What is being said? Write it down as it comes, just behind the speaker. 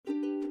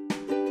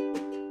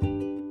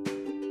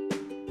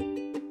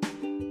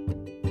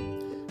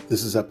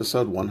This is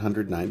episode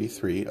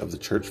 193 of the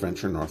Church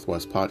Venture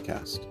Northwest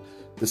podcast.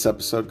 This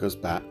episode goes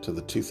back to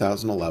the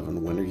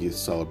 2011 Winter Youth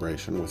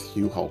Celebration with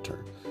Hugh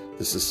Halter.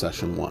 This is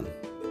session 1.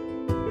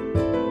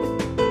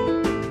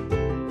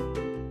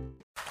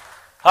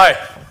 Hi.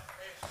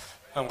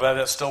 I'm glad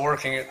that's still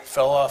working. It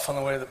fell off on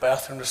the way to the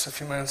bathroom just a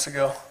few minutes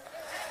ago.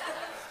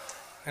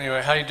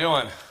 Anyway, how you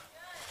doing?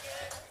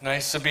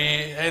 Nice to be.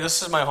 Hey,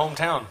 this is my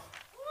hometown.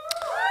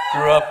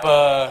 Grew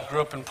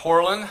up in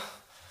Portland.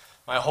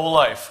 My whole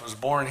life. Was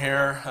born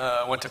here.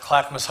 Went to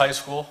Clackamas High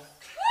School.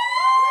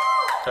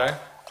 Okay,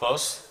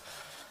 close.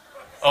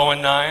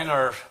 0-9,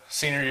 our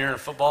senior year in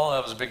football.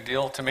 That was a big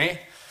deal to me.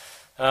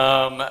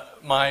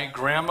 My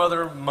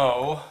grandmother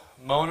Mona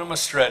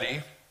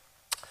Mastretti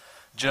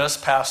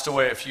just passed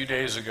away a few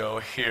days ago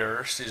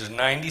here. She's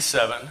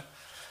 97.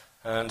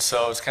 And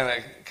so it's kind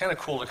of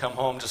cool to come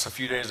home just a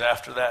few days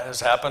after that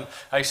has happened.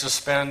 I used to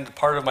spend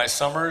part of my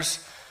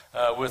summers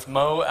with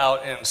Mo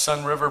out in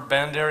Sun River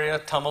Bend area,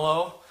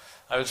 Tumalo.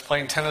 I was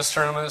playing tennis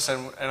tournaments,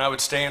 and I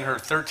would stay in her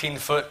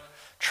 13-foot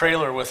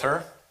trailer with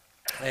her.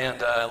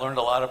 And I learned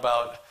a lot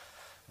about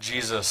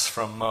Jesus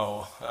from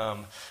Mo.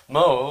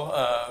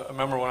 I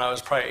remember when I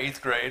was probably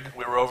 8th grade,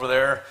 we were over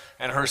there,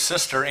 and her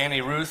sister,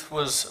 Annie Ruth,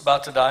 was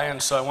about to die, and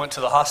so I went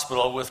to the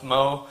hospital with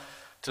Mo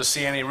to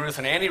see Annie Ruth.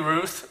 And Annie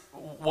Ruth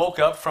woke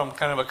up from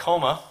kind of a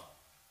coma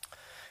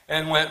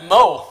and went,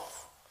 "Mo,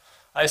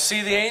 I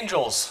see the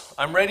angels.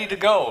 I'm ready to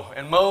go."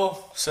 And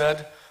Mo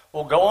said,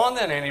 "Well, go on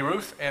then, Annie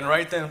Ruth." And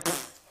right then,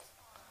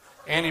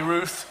 Annie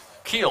Ruth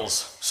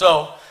keels.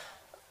 So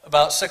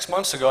about 6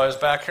 months ago, I was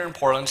back here in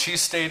Portland. She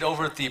stayed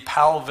over at the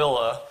Powell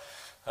Villa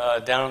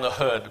down in the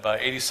Hood, about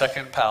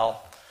 82nd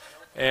Powell.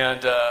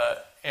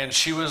 And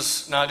she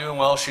was not doing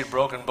well. She had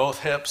broken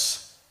both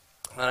hips.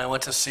 And I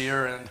went to see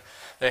her, and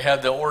they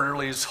had the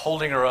orderlies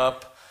holding her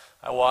up.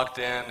 I walked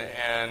in,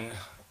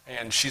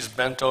 and she's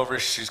bent over.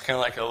 She's kind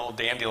of like a little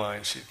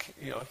dandelion. She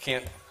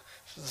can't.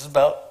 This is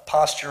about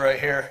posture right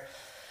here.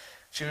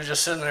 She was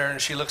just sitting there,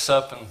 and she looks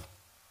up, and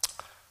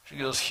she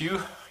goes,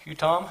 Hugh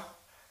Tom,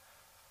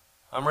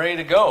 I'm ready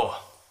to go."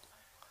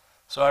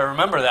 So I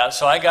remember that.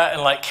 So I got in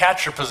like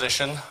catcher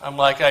position. I'm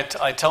like,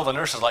 I tell the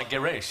nurses, like,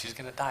 "Get ready. She's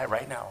going to die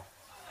right now."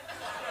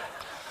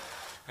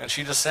 And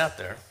she just sat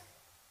there.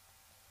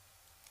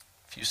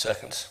 A few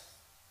seconds.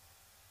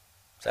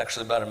 It's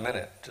actually about a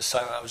minute. Just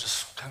silent. I was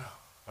just kind of,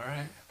 all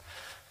right.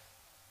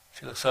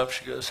 She looks up.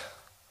 She goes,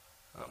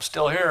 "I'm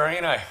still here,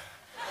 ain't I?"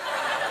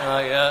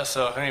 Yeah,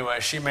 so anyway,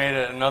 she made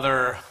it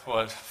another,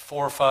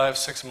 4, 5,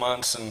 6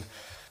 months and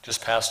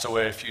just passed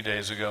away a few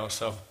days ago.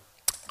 So,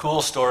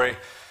 cool story.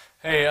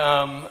 Hey,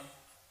 I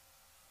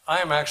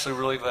am actually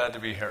really glad to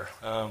be here.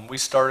 We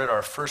started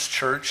our first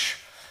church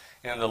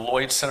in the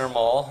Lloyd Center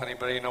Mall.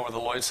 Anybody know where the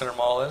Lloyd Center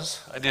Mall is?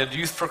 I did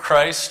Youth for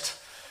Christ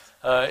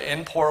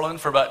in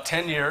Portland for about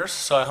 10 years,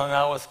 so I hung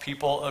out with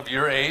people of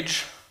your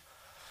age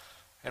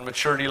and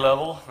maturity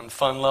level and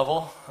fun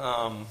level.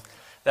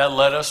 That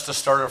led us to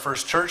start our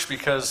first church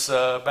because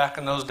back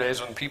in those days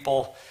when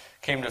people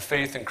came to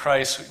faith in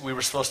Christ, we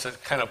were supposed to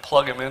kind of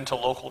plug them into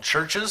local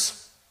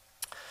churches.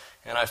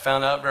 And I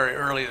found out very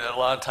early that a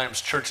lot of times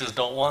churches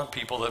don't want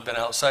people that have been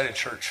outside of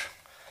church.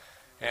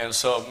 And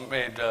so it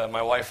made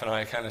my wife and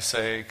I kind of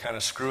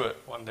screw it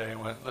one day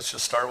and went, let's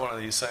just start one of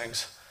these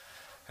things.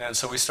 And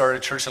so we started a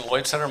church in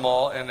Lloyd Center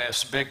Mall in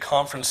this big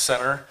conference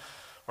center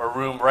or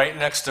room right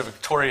next to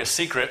Victoria's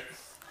Secret.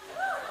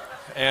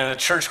 And the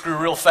church grew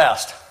real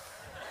fast.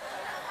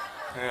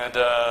 And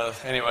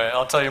anyway,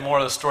 I'll tell you more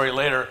of the story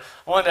later.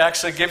 I wanted to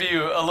actually give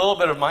you a little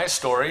bit of my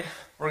story.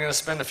 We're going to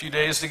spend a few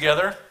days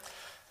together.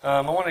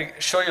 I want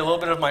to show you a little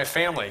bit of my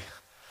family.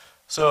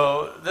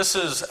 So this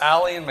is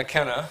Allie and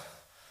McKenna.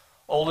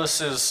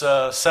 Oldest is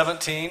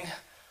 17.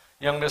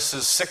 Youngest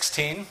is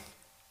 16.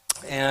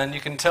 And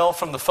you can tell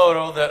from the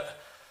photo that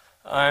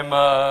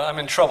I'm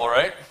in trouble,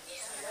 right?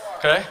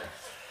 Okay.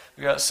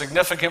 We got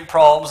significant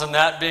problems, and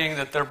that being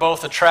that they're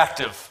both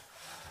attractive.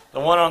 The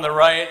one on the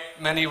right,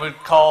 many would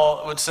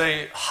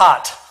say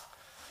hot.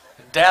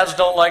 Dads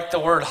don't like the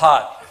word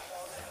hot.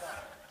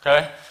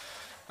 Okay?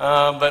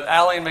 But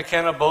Allie and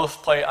McKenna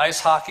both play ice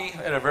hockey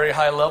at a very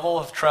high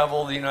level, have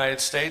traveled the United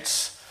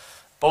States.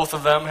 Both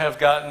of them have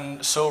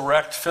gotten so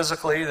wrecked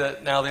physically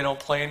that now they don't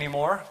play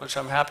anymore, which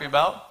I'm happy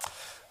about.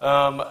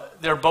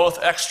 They're both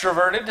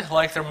extroverted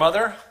like their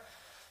mother.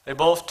 They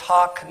both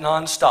talk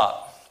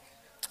nonstop.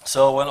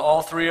 So when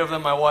all three of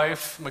them, my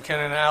wife,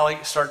 McKenna and Allie,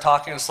 start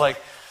talking, it's like,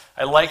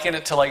 I liken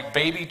it to like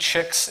baby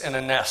chicks in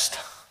a nest.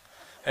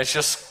 It's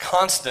just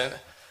constant.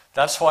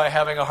 That's why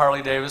having a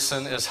Harley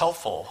Davidson is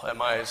helpful at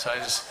my age. I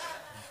just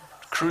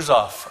cruise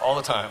off all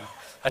the time.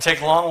 I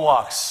take long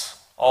walks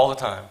all the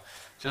time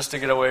just to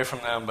get away from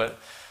them. But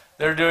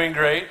they're doing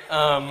great,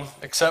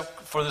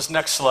 except for this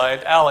next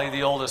slide. Allie,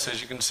 the oldest,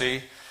 as you can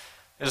see,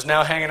 is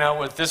now hanging out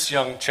with this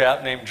young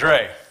chap named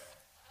Dre.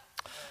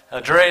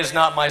 Dre is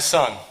not my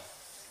son,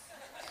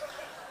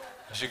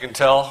 as you can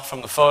tell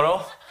from the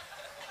photo.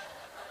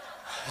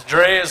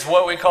 Dre is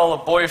what we call a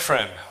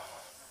boyfriend.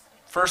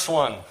 First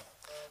one.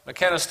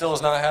 McKenna still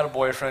has not had a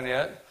boyfriend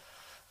yet.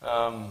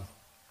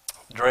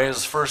 Dre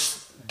is the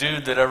first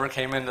dude that ever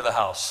came into the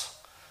house.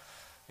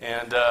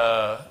 And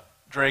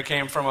Dre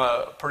came from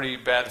a pretty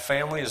bad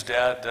family. His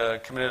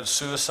dad committed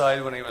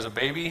suicide when he was a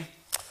baby.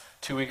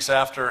 2 weeks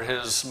after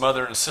his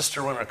mother and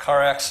sister went in a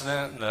car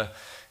accident, and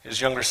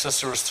his younger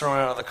sister was thrown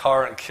out of the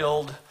car and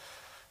killed.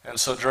 And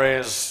so Dre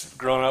has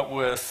grown up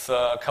with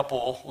a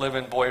couple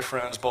live-in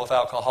boyfriends, both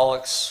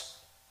alcoholics.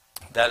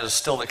 That is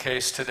still the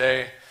case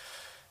today.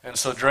 And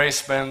so Dre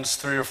spends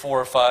 3 or 4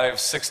 or 5,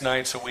 6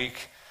 nights a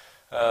week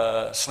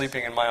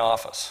sleeping in my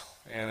office,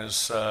 and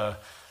has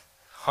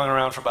hung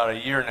around for about a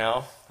year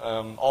now.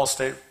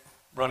 All-state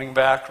running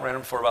back, ran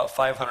him for about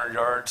 500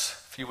 yards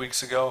a few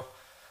weeks ago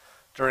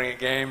during a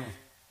game,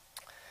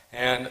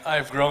 and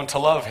I've grown to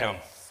love him.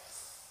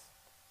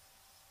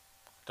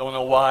 Don't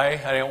know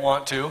why, I didn't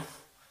want to.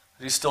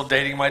 He's still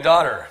dating my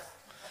daughter,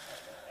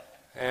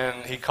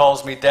 and he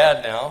calls me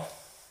dad now,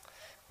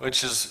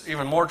 which is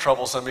even more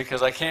troublesome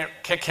because I can't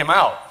kick him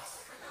out.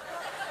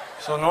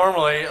 So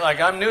normally,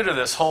 I'm new to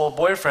this whole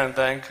boyfriend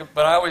thing,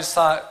 but I always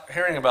thought,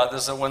 hearing about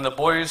this, that when the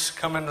boys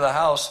come into the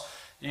house,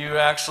 you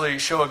actually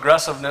show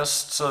aggressiveness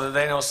so that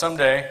they know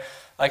someday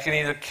I can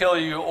either kill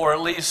you or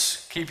at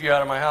least keep you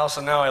out of my house.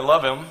 And now I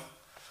love him,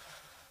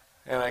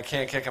 and I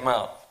can't kick him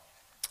out.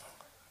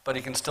 But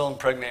he can still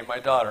impregnate my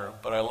daughter,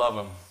 but I love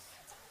him.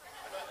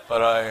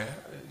 But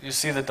you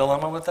see the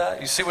dilemma with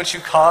that? You see what you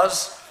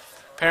cause,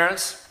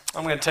 parents?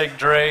 I'm going to take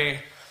Dre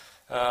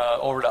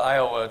over to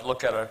Iowa to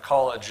look at a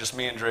college. Just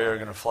me and Dre are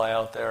going to fly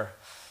out there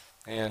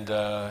and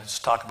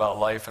just talk about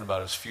life and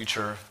about his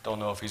future. Don't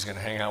know if he's going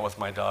to hang out with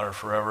my daughter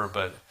forever,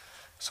 but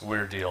it's a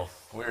weird deal.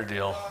 Weird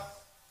deal.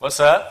 What's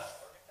that?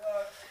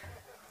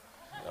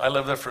 I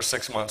lived there for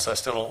 6 months. I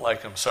still don't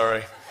like him.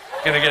 Sorry.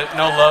 Going to get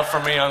no love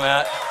from me on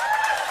that.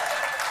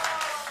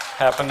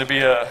 Happen to be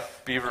a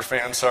Beaver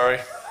fan. Sorry.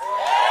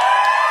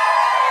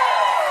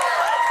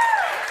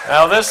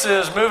 Now this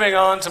is moving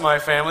on to my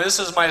family. This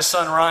is my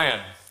son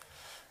Ryan.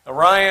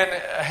 Ryan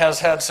has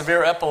had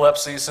severe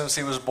epilepsy since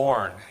he was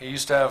born. He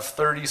used to have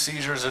 30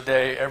 seizures a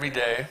day, every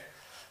day,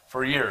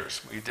 for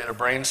years. We did a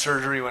brain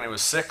surgery when he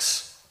was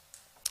 6,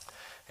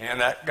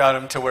 and that got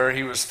him to where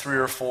he was 3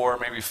 or 4,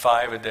 maybe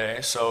 5 a day.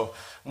 So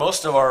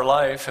most of our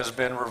life has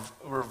been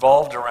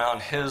revolved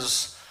around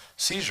his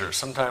seizures,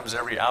 sometimes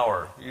every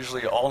hour,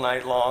 usually all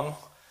night long.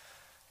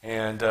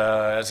 And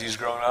as he's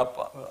grown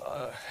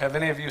up, have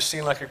any of you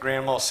seen like a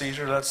grand mal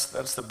seizure? That's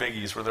the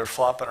biggies, where they're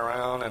flopping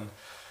around, and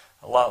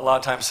a lot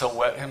of times he'll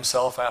wet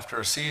himself after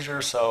a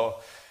seizure. So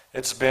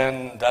that's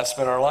been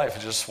our life.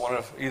 It's just one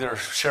of either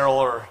Cheryl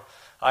or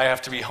I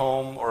have to be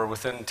home or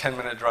within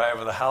 10-minute drive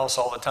of the house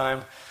all the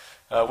time.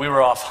 We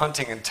were off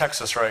hunting in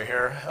Texas right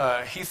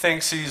here. He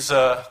thinks he's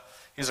a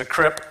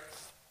Crip.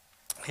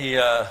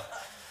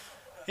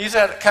 He's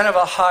at kind of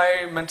a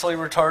high mentally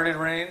retarded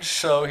range,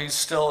 so he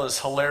still is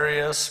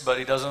hilarious, but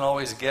he doesn't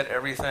always get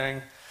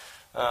everything.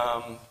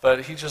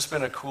 But he's just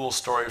been a cool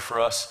story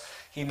for us.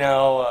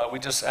 We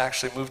just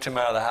actually moved him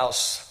out of the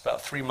house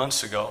about 3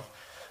 months ago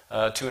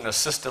to an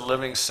assisted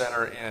living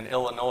center in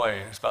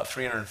Illinois. It's about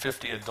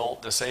 350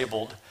 adult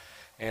disabled,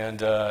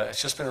 and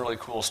it's just been a really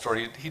cool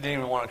story. He didn't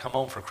even want to come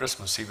home for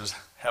Christmas. He was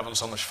having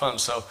so much fun.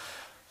 So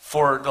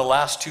for the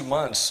last 2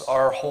 months,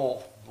 our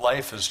whole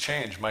life has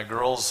changed. My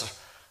girls,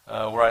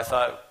 where I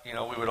thought, we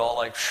would all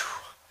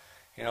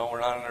we're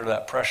not under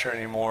that pressure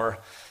anymore.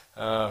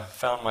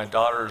 Found my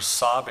daughters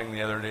sobbing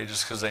the other day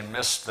just because they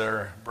missed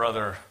their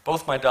brother.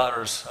 Both my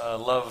daughters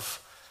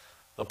love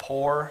the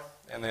poor,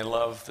 and they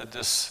love the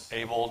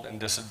disabled and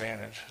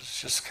disadvantaged. It's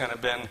just kind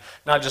of been,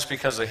 not just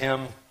because of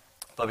him,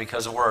 but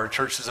because of where our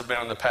churches have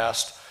been in the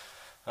past.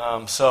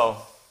 So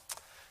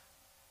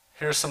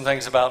here's some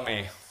things about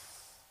me.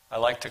 I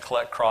like to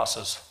collect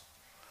crosses.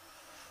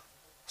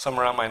 Some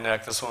around my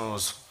neck. This one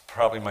was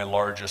probably my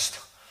largest.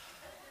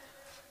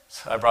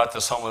 I brought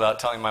this home without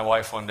telling my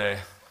wife one day.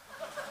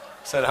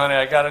 I said, honey,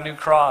 I got a new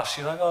cross.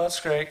 She's like, oh, that's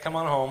great. Come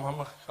on home. I'm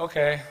like,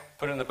 okay.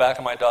 Put it in the back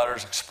of my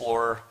daughter's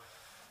Explorer.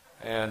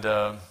 And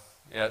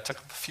it took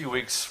a few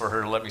weeks for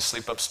her to let me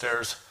sleep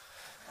upstairs.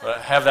 But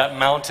I have that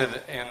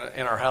mounted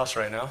in our house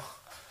right now.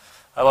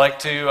 I like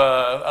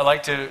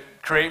to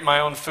create my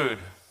own food.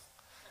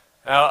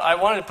 Now, I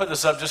wanted to put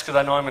this up just because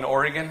I know I'm in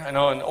Oregon. I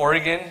know in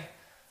Oregon,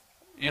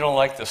 you don't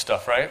like this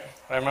stuff, right?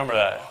 I remember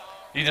that.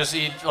 You just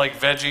eat like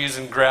veggies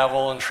and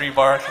gravel and tree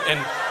bark. In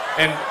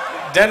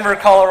Denver,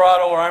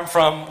 Colorado, where I'm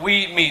from,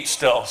 we eat meat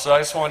still. So I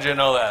just wanted you to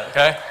know that,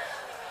 okay?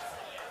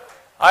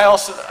 I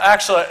also,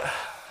 actually,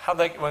 how'd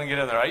they want to get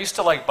in there? I used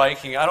to like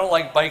biking. I don't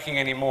like biking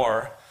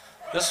anymore.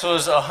 This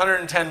was a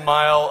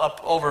 110-mile up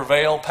over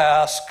Vail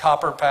Pass,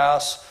 Copper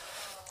Pass,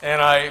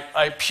 and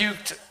I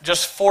puked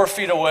just 4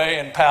 feet away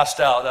and passed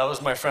out. That was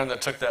my friend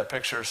that took that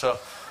picture. So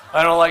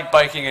I don't like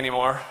biking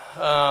anymore.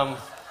 I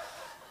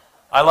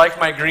like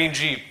my green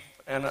Jeep,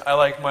 and I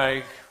like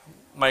my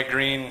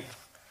green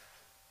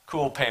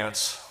cool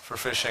pants for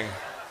fishing.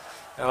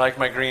 And I like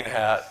my green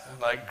hat.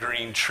 I like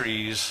green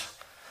trees.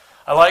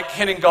 I like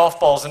hitting golf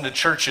balls into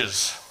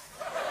churches.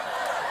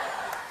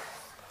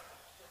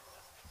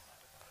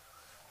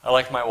 I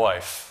like my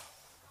wife.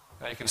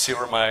 Now you can see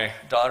where my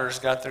daughters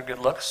got their good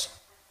looks.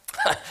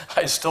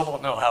 I still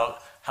don't know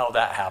how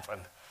that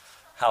happened,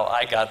 how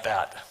I got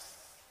that.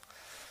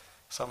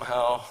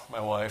 Somehow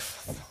my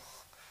wife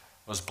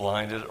was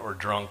blinded or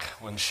drunk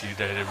when she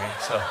dated me.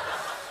 So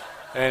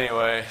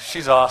anyway,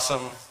 she's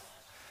awesome.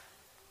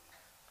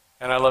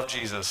 And I love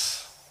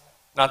Jesus.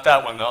 Not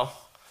that one, though.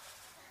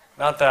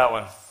 Not that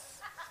one.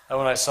 That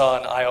one I saw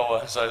in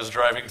Iowa as I was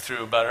driving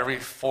through. About every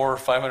 400 or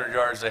 500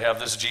 yards, they have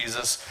this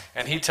Jesus.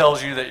 And he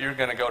tells you that you're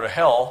going to go to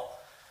hell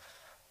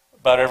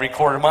about every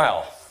quarter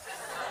mile.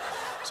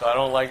 So I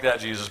don't like that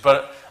Jesus.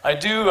 But I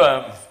do,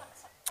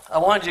 I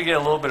wanted you to get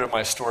a little bit of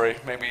my story,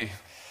 maybe,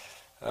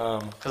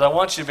 because I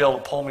want you to be able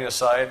to pull me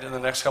aside in the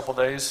next couple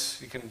days.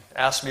 You can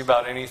ask me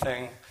about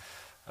anything.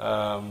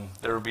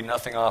 There will be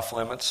nothing off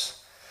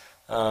limits.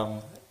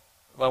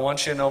 I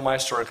want you to know my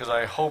story because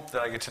I hope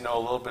that I get to know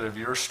a little bit of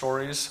your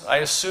stories. I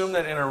assume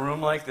that in a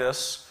room like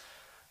this,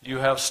 you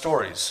have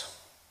stories.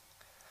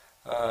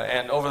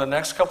 And over the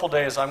next couple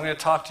days, I'm going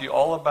to talk to you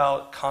all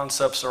about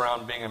concepts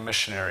around being a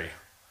missionary,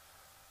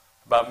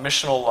 about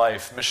missional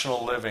life,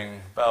 missional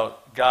living,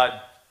 about God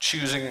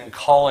choosing and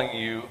calling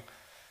you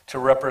to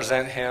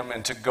represent Him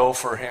and to go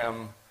for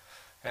Him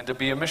and to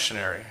be a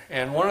missionary.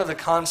 And one of the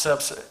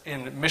concepts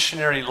in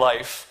missionary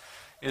life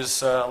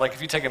is like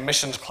if you take a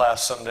missions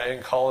class someday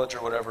in college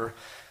or whatever,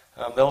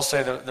 they'll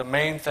say that the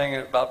main thing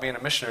about being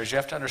a missionary is you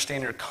have to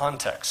understand your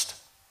context.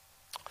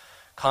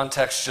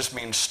 Context just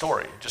means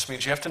story. It just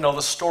means you have to know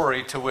the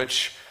story to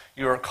which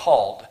you are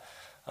called.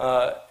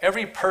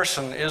 Every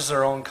person is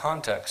their own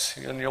context.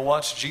 And you'll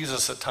watch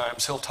Jesus at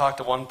times. He'll talk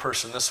to one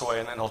person this way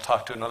and then he'll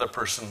talk to another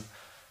person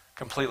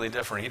completely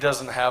different. He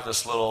doesn't have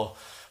this little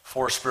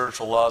 4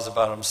 spiritual laws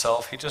about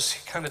himself. He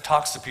kind of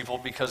talks to people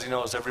because he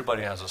knows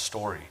everybody has a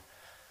story.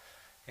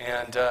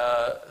 And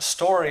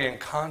story and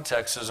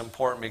context is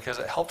important because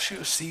it helps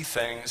you see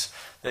things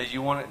that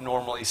you wouldn't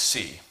normally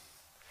see.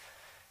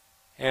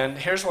 And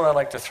here's what I'd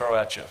like to throw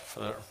at you.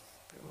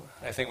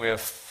 I think we have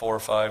 4 or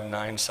 5,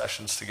 9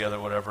 sessions together,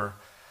 whatever.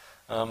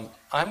 I'm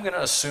going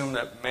to assume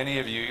that many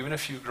of you, even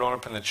if you've grown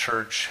up in the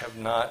church, have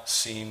not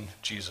seen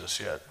Jesus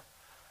yet.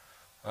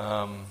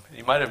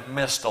 You might have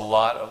missed a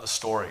lot of the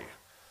story.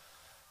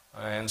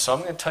 And so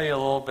I'm going to tell you a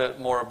little bit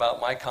more about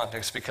my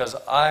context because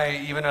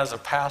I, even as a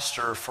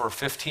pastor for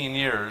 15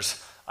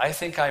 years, I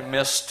think I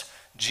missed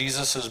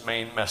Jesus'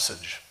 main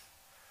message.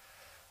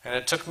 And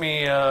it took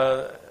me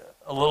a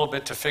little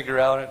bit to figure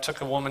out. It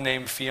took a woman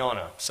named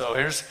Fiona. So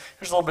here's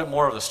a little bit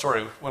more of the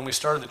story. When we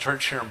started the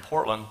church here in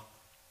Portland,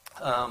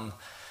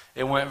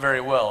 it went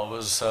very well. It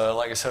was,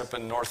 like I said, up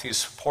in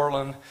northeast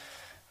Portland.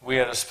 We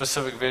had a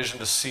specific vision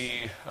to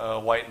see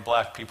white and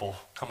black people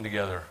come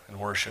together and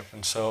worship.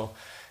 And so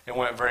it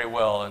went very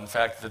well. In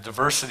fact, the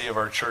diversity of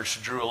our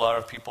church drew a lot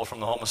of people from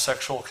the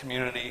homosexual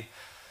community,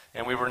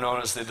 and we were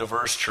known as the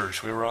diverse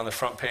church. We were on the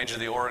front page of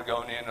the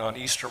Oregonian on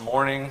Easter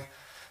morning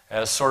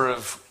as sort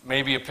of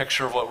maybe a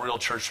picture of what real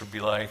church would be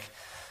like.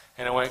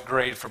 And it went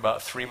great for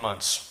about 3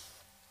 months.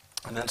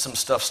 And then some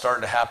stuff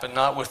started to happen,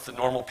 not with the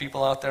normal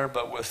people out there,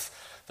 but with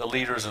the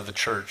leaders of the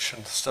church.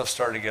 And stuff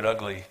started to get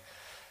ugly.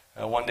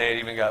 One day it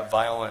even got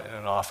violent in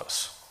an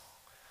office.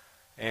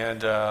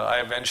 And I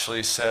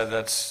eventually said,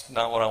 that's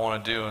not what I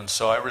want to do. And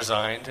so I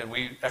resigned, and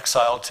we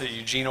exiled to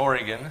Eugene,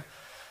 Oregon.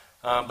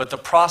 But the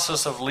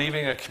process of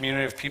leaving a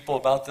community of people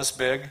about this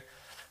big,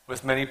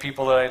 with many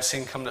people that I had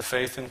seen come to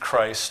faith in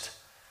Christ,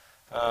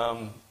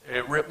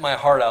 it ripped my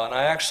heart out. And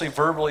I actually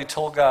verbally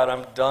told God,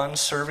 I'm done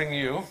serving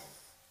you.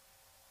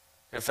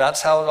 If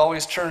that's how it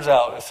always turns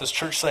out, if this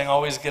church thing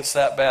always gets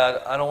that bad,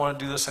 I don't want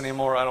to do this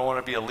anymore. I don't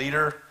want to be a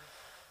leader.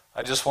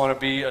 I just want to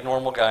be a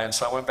normal guy. And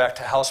so I went back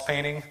to house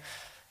painting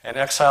and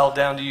exiled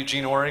down to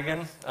Eugene,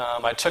 Oregon.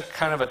 I took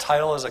kind of a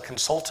title as a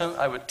consultant.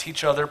 I would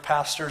teach other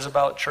pastors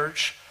about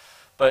church.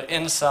 But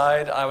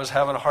inside, I was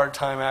having a hard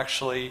time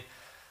actually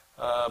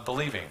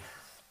believing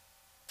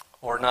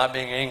or not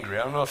being angry.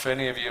 I don't know if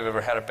any of you have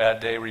ever had a bad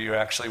day where you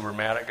actually were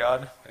mad at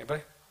God.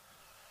 Anybody?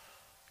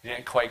 You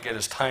didn't quite get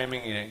his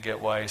timing. You didn't get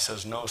why he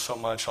says no so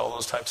much, all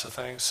those types of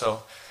things.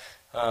 So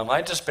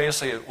I just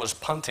basically was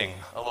punting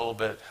a little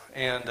bit.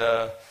 And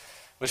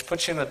which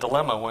puts you in a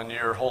dilemma when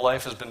your whole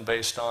life has been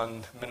based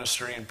on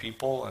ministry and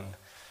people, and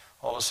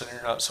all of a sudden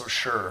you're not so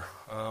sure.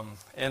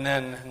 And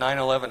then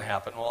 9/11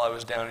 happened while I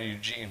was down in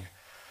Eugene.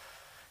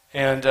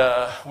 And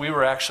we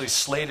were actually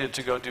slated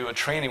to go do a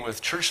training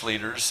with church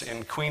leaders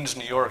in Queens,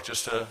 New York,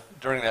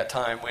 during that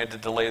time. We had to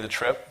delay the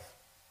trip.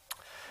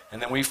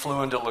 And then we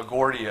flew into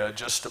LaGuardia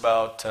just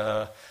about,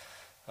 it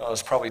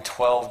was probably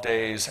 12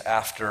 days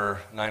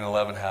after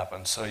 9/11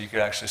 happened. So you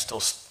could actually still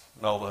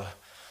smell the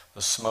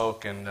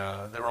smoke. And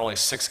there were only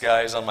 6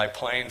 guys on my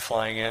plane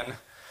flying in.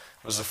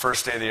 It was the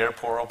first day the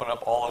airport opened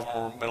up. All of them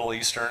were Middle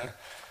Eastern.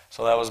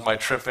 So that was my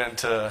trip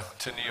into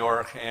New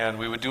York. And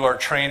we would do our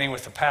training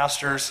with the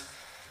pastors.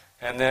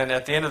 And then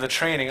at the end of the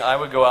training, I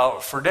would go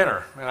out for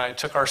dinner. And I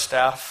took our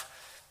staff,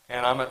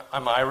 and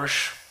I'm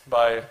Irish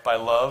by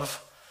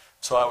love.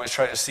 So I always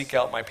try to seek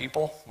out my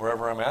people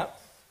wherever I'm at.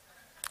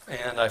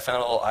 And I found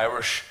a little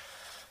Irish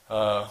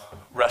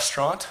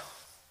restaurant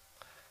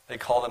They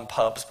call them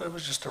pubs, but it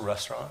was just a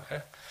restaurant,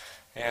 okay?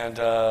 And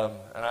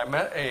I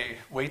met a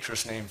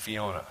waitress named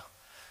Fiona.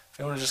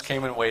 Fiona just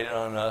came and waited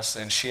on us,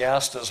 and she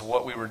asked us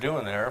what we were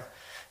doing there.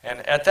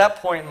 And at that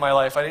point in my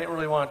life, I didn't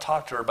really want to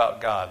talk to her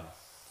about God,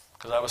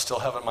 because I was still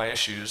having my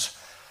issues.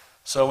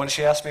 So when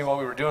she asked me what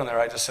we were doing there,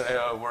 I just said, hey,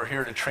 we're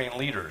here to train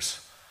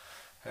leaders.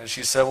 And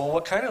she said, well,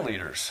 what kind of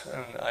leaders?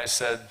 And I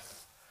said,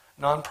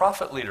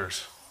 nonprofit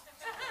leaders.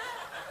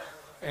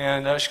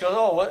 And she goes,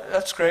 oh,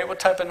 that's great. What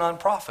type of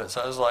nonprofits?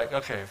 I was like,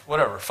 okay,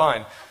 whatever,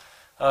 fine.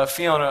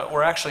 Fiona,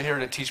 we're actually here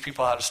to teach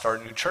people how to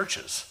start new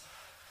churches.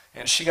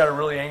 And she got a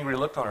really angry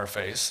look on her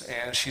face,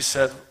 and she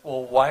said,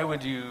 well, why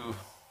would you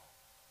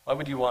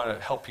want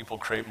to help people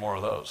create more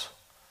of those?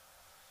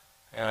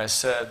 And I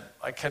said,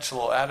 I catch a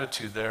little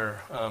attitude there.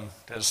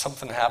 Has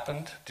something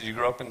happened? Did you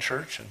grow up in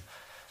church?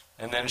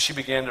 And then she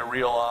began to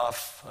reel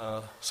off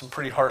some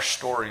pretty harsh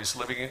stories.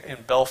 Living in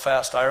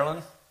Belfast,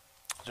 Ireland,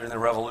 during the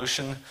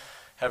Revolution,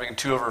 having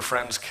 2 of her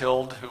friends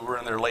killed who were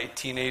in their late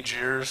teenage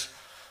years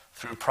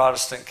through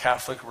Protestant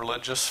Catholic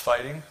religious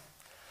fighting.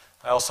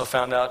 I also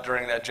found out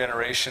during that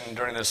generation,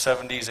 during the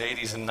 70s,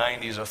 80s, and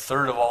 90s, a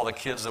third of all the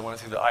kids that went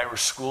through the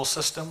Irish school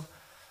system,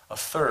 a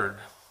third.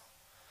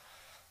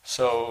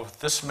 So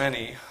this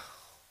many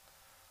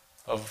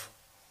of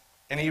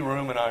any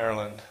room in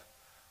Ireland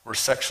were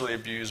sexually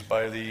abused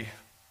by the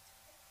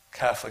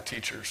Catholic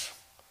teachers,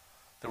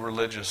 the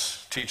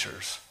religious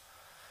teachers.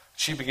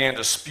 She began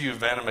to spew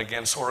venom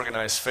against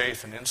organized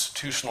faith and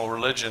institutional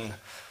religion.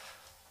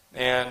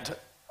 And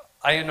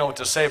I didn't know what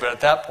to say, but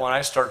at that point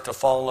I started to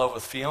fall in love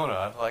with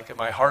Fiona. Like,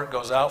 my heart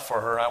goes out for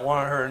her. I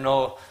wanted her to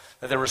know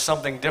that there was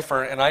something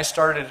different. And I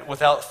started,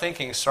 without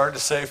thinking, to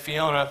say,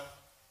 Fiona,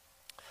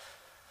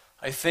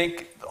 I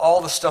think all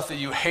the stuff that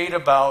you hate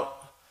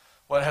about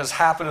what has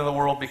happened in the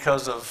world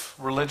because of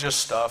religious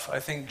stuff,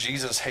 I think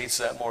Jesus hates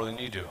that more than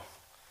you do.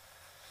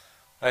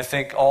 I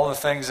think all the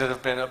things that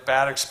have been a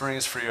bad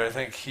experience for you, I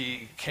think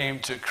he came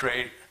to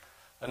create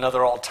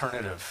another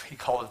alternative. He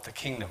called it the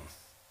kingdom.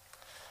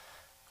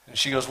 And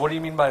she goes, what do you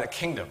mean by the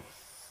kingdom?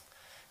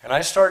 And I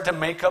started to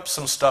make up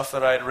some stuff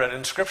that I had read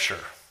in Scripture.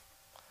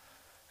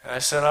 And I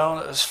said,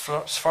 as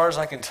far as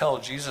I can tell,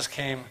 Jesus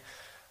came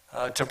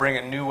to bring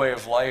a new way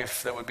of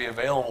life that would be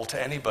available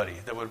to anybody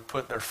that would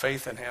put their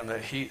faith in him,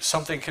 that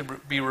something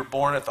could be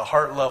reborn at the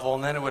heart level,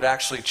 and then it would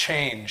actually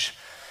change.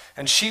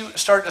 And she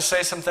started to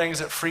say some things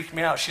that freaked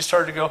me out. She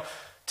started to go,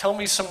 tell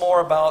me some more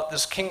about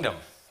this kingdom.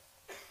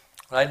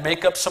 And I'd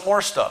make up some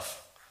more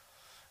stuff.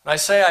 And I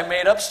say I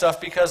made up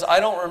stuff because I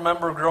don't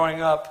remember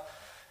growing up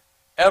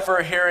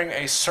ever hearing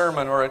a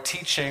sermon or a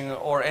teaching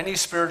or any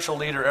spiritual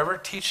leader ever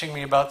teaching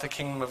me about the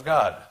kingdom of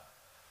God.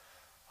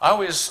 I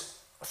always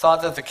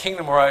thought that the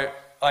kingdom, or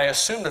I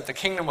assumed that the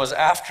kingdom was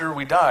after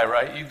we die,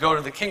 right? You go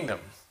to the kingdom.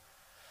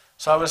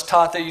 So I was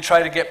taught that you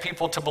try to get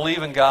people to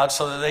believe in God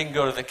so that they can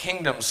go to the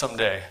kingdom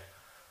someday.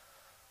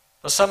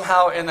 But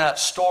somehow in that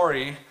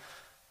story,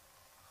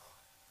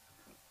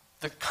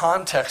 the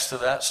context of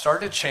that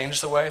started to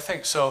change the way I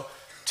think. So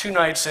 2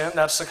 nights in,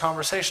 that's the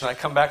conversation. I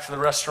come back to the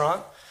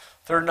restaurant.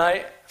 3rd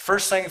night,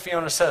 first thing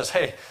Fiona says,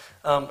 hey,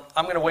 I'm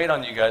going to wait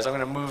on you guys. I'm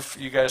going to move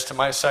you guys to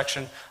my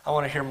section. I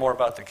want to hear more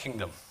about the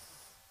kingdom.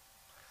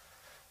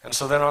 And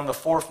so then on the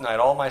 4th night,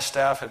 all my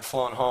staff had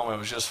flown home. It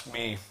was just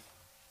me.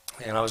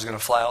 And I was going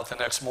to fly out the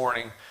next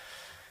morning.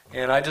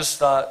 And I just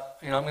thought,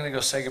 I'm going to go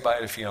say goodbye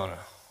to Fiona.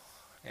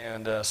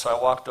 And so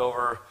I walked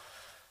over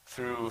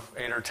through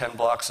 8 or 10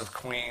 blocks of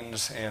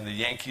Queens, and the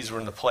Yankees were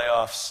in the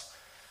playoffs.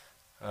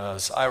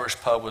 This Irish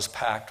pub was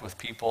packed with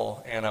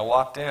people. And I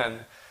walked in,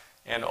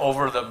 and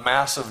over the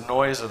massive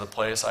noise of the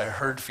place, I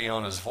heard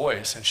Fiona's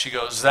voice. And she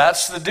goes,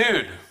 that's the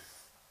dude.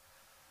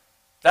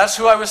 That's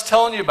who I was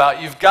telling you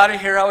about. You've got to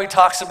hear how he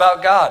talks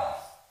about God.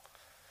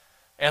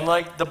 And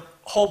like the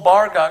whole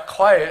bar got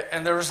quiet,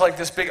 and there was like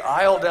this big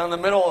aisle down the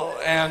middle,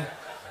 and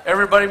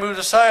everybody moved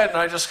aside, and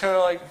I just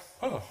kind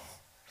of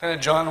kind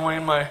of John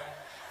Wayne my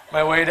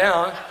way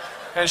down.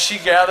 And she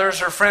gathers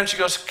her friends. She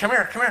goes, come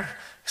here,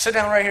 sit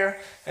down right here.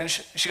 And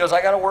she goes,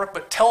 I got to work,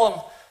 but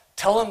tell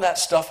him that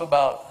stuff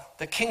about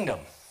the kingdom.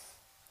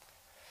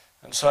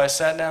 And so I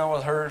sat down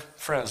with her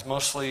friends,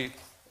 mostly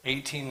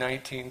 18,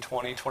 19,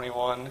 20,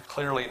 21,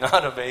 clearly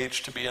not of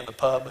age to be in the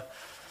pub.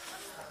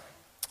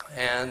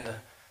 And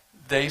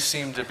they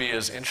seemed to be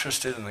as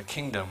interested in the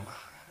kingdom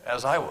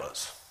as I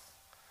was.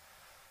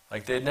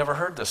 Like, they'd never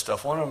heard this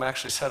stuff. One of them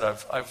actually said,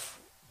 I've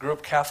grew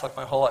up Catholic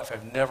my whole life.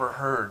 I've never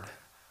heard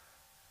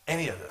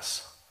any of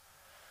this.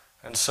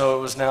 And so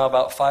it was now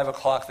about 5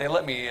 o'clock. They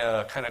let me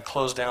kind of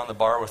close down the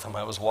bar with them.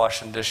 I was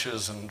washing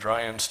dishes and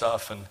drying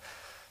stuff and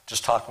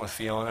just talking with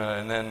Fiona.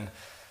 And then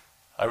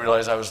I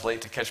realized I was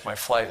late to catch my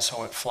flight, so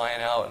I went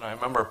flying out. And I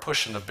remember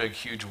pushing the big,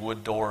 huge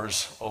wood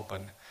doors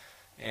open.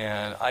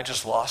 And I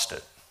just lost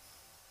it.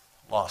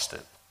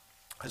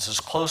 It's as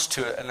close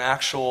to an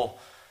actual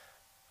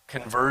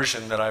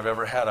conversion that I've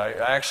ever had. I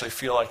actually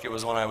feel like it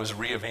was when I was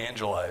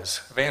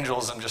re-evangelized.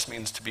 Evangelism just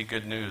means to be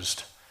good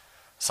newsed.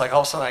 It's like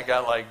all of a sudden I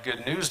got like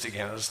good news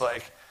again. It was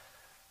like,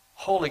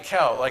 holy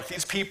cow, like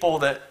these people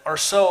that are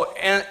so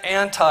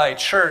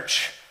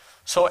anti-church,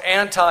 so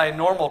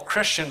anti-normal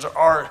Christians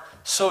are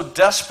so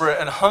desperate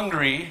and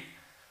hungry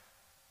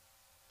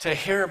to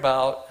hear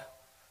about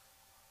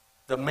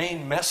the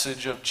main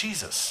message of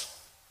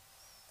Jesus,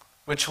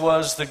 which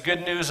was the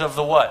good news of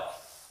the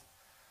what?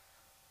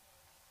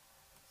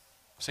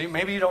 See,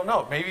 maybe you don't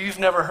know. Maybe you've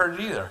never heard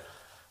it either.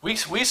 We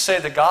say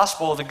the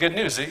gospel, the good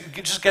news.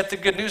 You just get the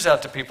good news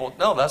out to people.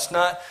 No, that's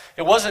not.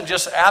 It wasn't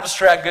just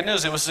abstract good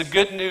news. It was the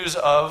good news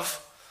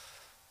of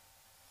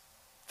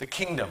the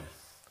kingdom.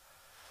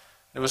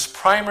 It was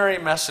primary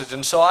message.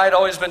 And so I'd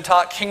always been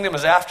taught kingdom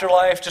is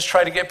afterlife. Just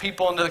try to get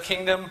people into the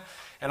kingdom.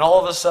 And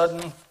all of a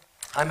sudden,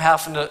 I'm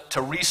having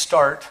to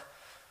restart,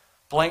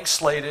 blank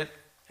slate it,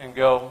 and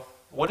go,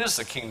 what is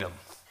the kingdom?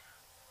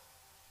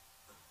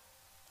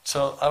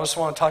 So I just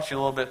want to talk to you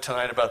a little bit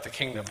tonight about the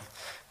kingdom.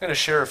 I'm going to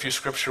share a few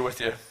scripture with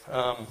you.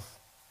 I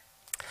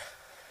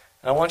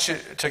want you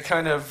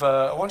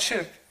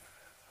to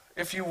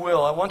if you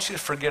will, I want you to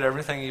forget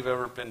everything you've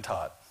ever been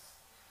taught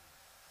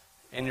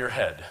in your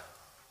head.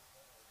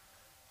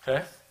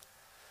 Okay?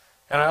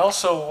 And I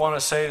also want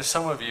to say to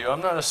some of you,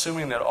 I'm not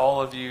assuming that all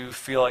of you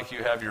feel like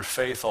you have your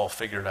faith all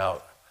figured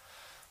out.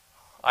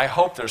 I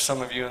hope there's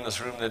some of you in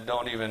this room that you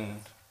don't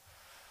even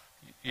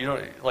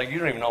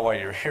know why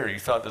you're here. You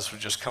thought this would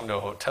just come to a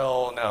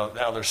hotel.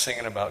 Now they're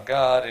singing about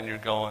God and you're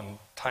going,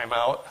 time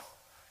out.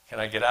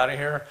 Can I get out of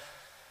here?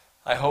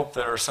 I hope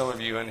there are some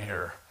of you in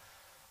here.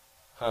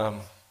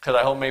 Because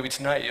I hope maybe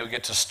tonight you'll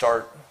get to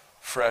start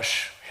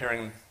fresh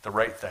hearing the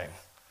right thing.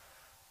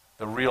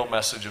 The real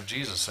message of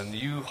Jesus. And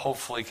you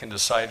hopefully can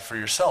decide for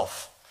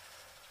yourself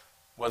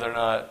whether or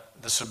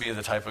not this would be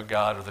the type of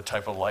God or the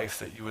type of life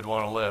that you would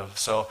want to live.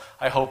 So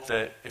I hope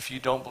that if you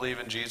don't believe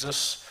in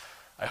Jesus,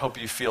 I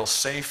hope you feel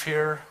safe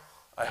here.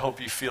 I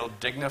hope you feel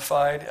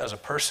dignified as a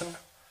person.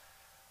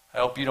 I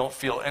hope you don't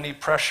feel any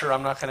pressure.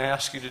 I'm not going to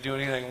ask you to do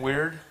anything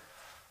weird.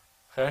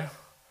 Okay? I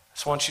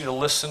just want you to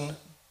listen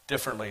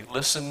differently.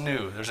 Listen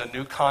new. There's a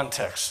new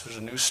context. There's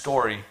a new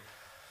story.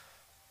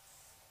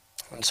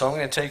 And so I'm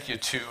going to take you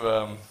to,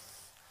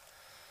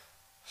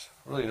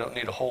 really don't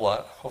need a whole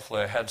lot.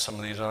 Hopefully I had some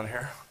of these on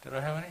here. Did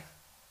I have any?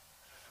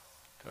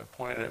 Did I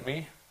point it at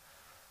me?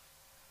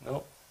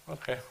 Nope.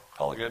 Okay.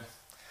 All good.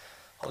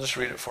 I'll just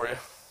read it for you.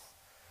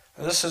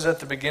 And this is at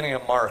the beginning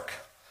of Mark.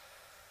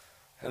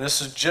 And this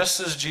is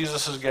just as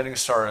Jesus is getting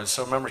started.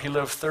 So remember, he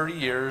lived 30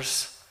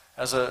 years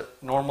as a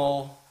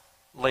normal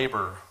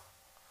laborer.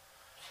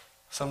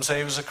 Some say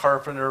he was a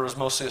carpenter, was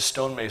mostly a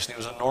stonemason. He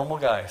was a normal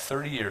guy,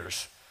 30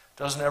 years.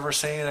 Doesn't ever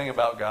say anything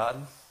about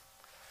God.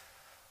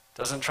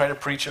 Doesn't try to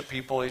preach at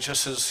people. He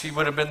just says he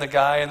would have been the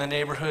guy in the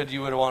neighborhood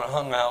you would want to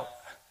hung out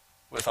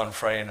with on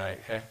Friday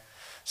night. Okay?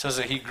 Says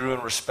that he grew in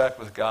respect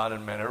with God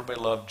and men. Everybody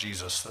loved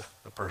Jesus,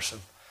 the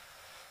person.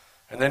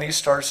 And then he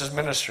starts his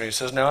ministry. He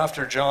says, now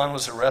after John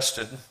was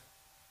arrested,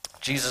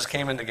 Jesus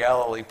came into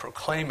Galilee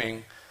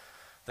proclaiming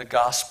the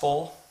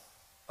gospel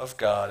of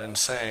God and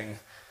saying,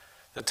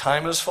 the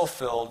time is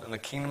fulfilled and the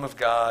kingdom of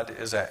God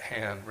is at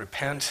hand.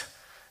 Repent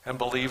and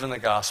believe in the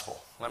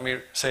gospel. Let me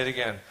say it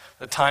again.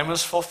 The time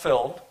is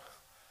fulfilled.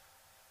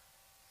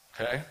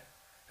 Okay?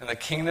 And the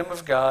kingdom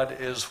of God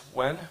is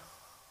when?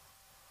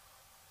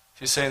 If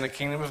you say the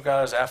kingdom of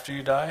God is after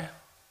you die,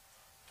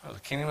 no, the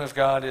kingdom of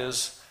God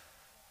is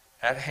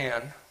at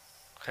hand,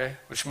 okay?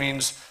 Which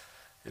means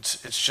it's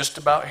just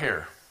about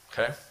here,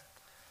 okay?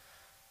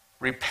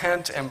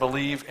 Repent and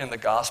believe in the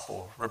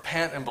gospel.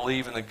 Repent and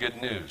believe in the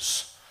good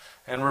news.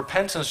 And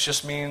repentance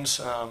just means,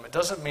 it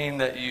doesn't mean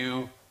that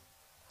you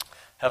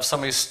have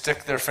somebody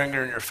stick their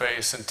finger in your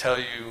face and tell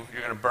you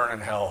you're going to burn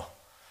in hell.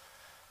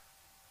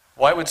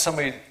 Why would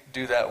somebody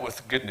do that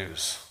with good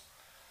news?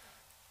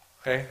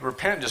 Okay,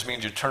 repent just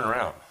means you turn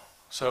around.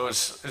 So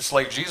it's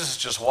like Jesus is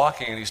just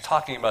walking and he's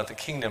talking about the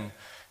kingdom.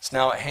 It's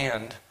now at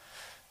hand.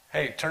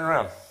 Hey, turn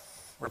around.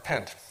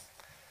 Repent.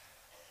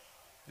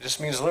 It just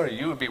means literally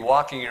you would be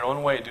walking your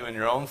own way, doing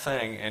your own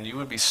thing, and you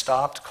would be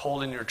stopped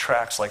cold in your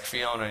tracks like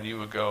Fiona, and you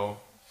would go,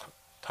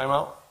 time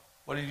out?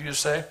 What did you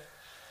just say?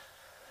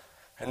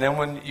 And then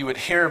when you would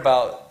hear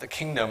about the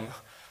kingdom,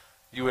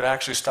 you would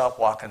actually stop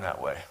walking that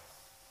way.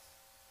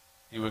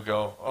 You would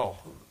go, oh,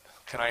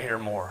 can I hear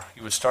more?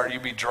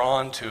 You'd be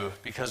drawn to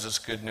it because it's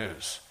good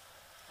news.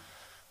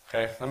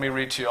 Okay, let me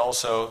read to you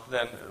also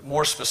then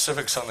more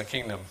specifics on the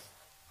kingdom.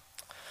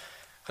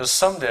 Because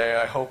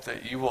someday I hope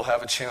that you will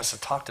have a chance to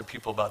talk to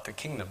people about the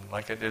kingdom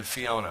like I did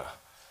Fiona.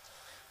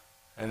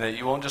 And that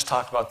you won't just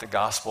talk about the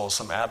gospel as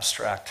some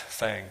abstract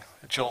thing.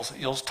 That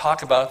you'll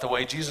talk about it the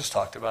way Jesus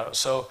talked about it.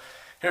 So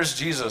here's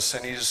Jesus,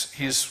 and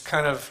he's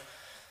kind of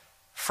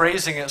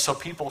phrasing it so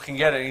people can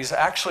get it. He's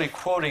actually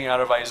quoting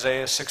out of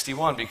Isaiah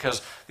 61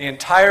 because the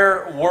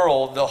entire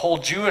world, the whole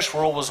Jewish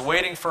world, was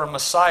waiting for a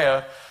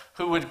Messiah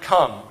who would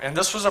come. And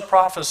this was a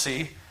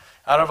prophecy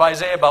out of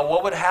Isaiah about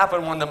what would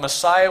happen when the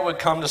Messiah would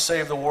come to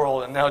save the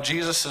world. And now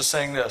Jesus is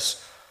saying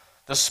this,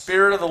 the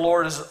Spirit of the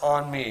Lord is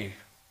on me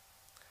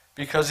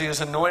because he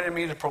has anointed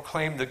me to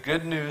proclaim the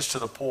good news to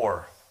the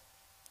poor.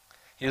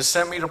 He has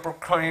sent me to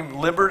proclaim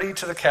liberty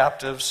to the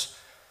captives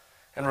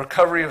and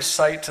recovery of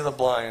sight to the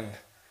blind,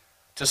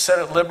 to set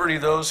at liberty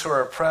those who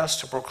are oppressed,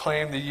 to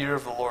proclaim the year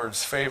of the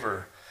Lord's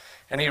favor.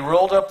 And he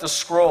rolled up the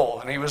scroll,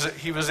 and he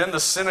was in the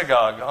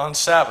synagogue on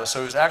Sabbath, so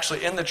he was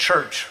actually in the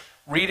church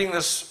reading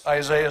this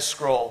Isaiah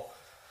scroll.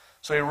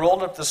 So he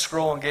rolled up the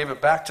scroll and gave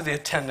it back to the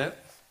attendant,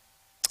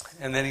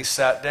 and then he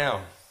sat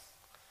down.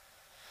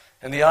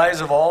 And the eyes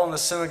of all in the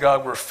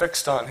synagogue were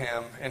fixed on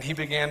him, and he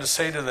began to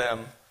say to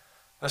them,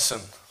 listen,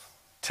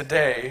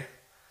 today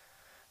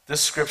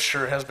this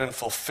scripture has been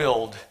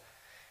fulfilled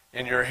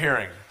in your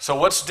hearing. So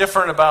what's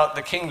different about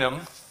the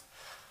kingdom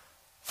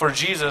for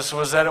Jesus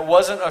was that it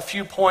wasn't a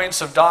few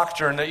points of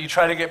doctrine that you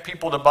try to get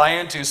people to buy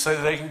into so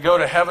that they can go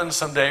to heaven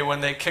someday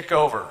when they kick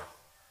over.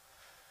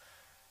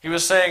 He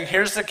was saying,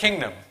 here's the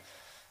kingdom.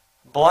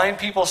 Blind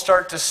people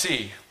start to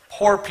see.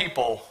 Poor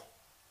people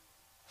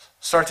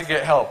start to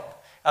get help.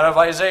 Out of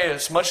Isaiah,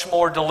 it's much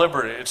more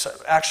deliberate. It's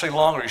actually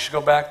longer. You should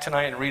go back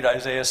tonight and read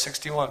Isaiah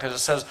 61 because it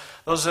says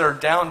those that are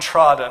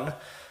downtrodden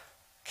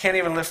can't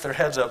even lift their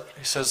heads up.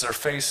 He says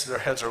their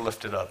heads are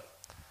lifted up.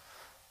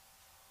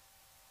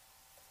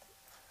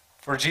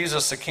 For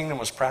Jesus, the kingdom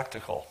was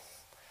practical,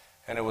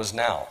 and it was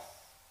now.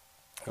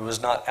 It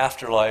was not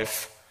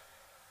afterlife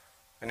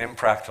and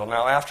impractical.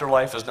 Now,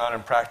 afterlife is not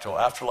impractical.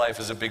 Afterlife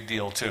is a big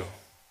deal too.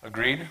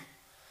 Agreed?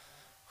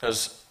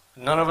 Because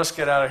none of us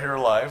get out of here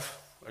alive.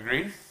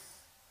 Agreed?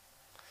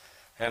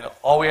 And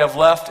all we have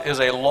left is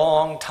a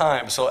long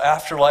time. So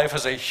afterlife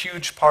is a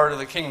huge part of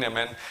the kingdom.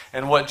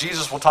 And what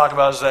Jesus will talk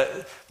about is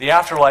that the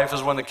afterlife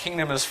is when the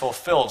kingdom is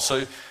fulfilled.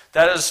 So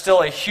that is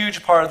still a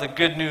huge part of the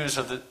good news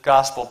of the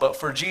gospel. But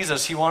for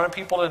Jesus, he wanted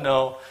people to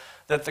know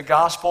that the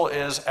gospel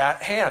is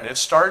at hand. It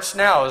starts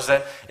now, is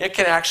that it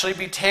can actually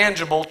be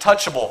tangible,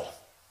 touchable.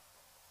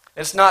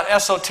 It's not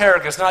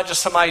esoteric. It's not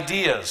just some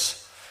ideas.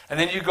 And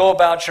then you go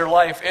about your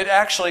life. It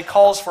actually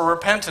calls for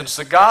repentance.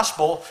 The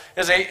gospel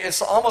it's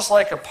almost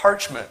like a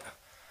parchment.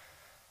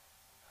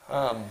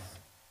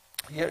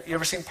 You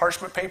ever seen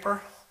parchment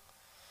paper?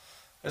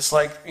 It's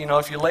like,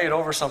 if you lay it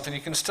over something,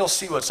 you can still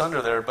see what's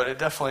under there, but it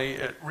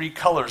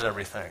recolors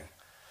everything.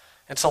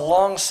 It's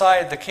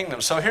alongside the kingdom.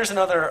 So here's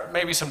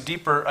maybe some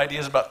deeper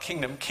ideas about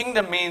kingdom.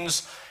 Kingdom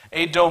means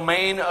a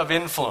domain of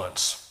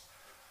influence.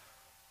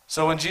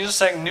 So when Jesus is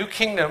saying new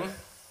kingdom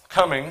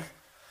coming,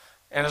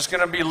 and it's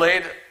going to be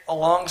laid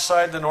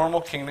alongside the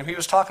normal kingdom, he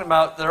was talking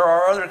about there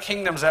are other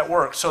kingdoms at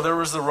work. So there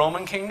was the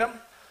Roman kingdom.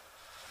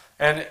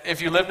 And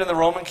if you lived in the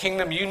Roman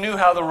kingdom, you knew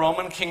how the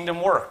Roman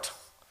kingdom worked.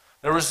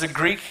 There was the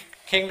Greek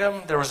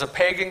kingdom. There was a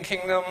pagan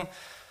kingdom.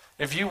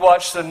 If you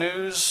watch the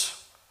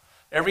news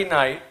every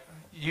night,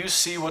 you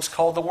see what's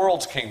called the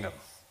world's kingdom.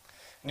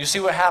 And you see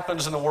what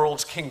happens in the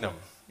world's kingdom.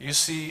 You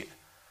see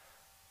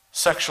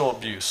sexual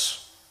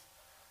abuse.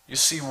 You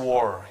see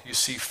war. You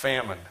see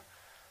famine.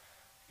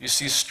 You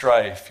see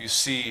strife, you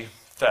see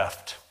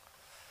theft,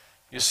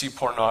 you see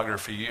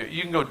pornography.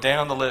 You can go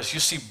down the list. You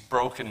see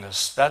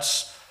brokenness.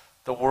 That's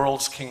the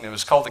world's kingdom.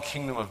 It's called the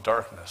kingdom of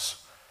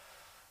darkness.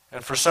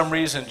 And for some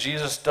reason,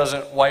 Jesus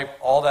doesn't wipe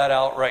all that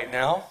out right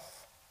now.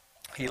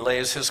 He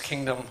lays his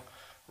kingdom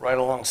right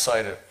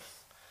alongside it.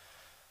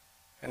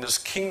 And this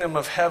kingdom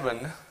of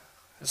heaven,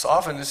 it's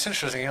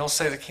interesting, he'll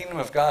say the kingdom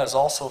of God is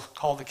also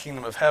called the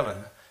kingdom of heaven.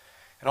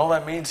 And all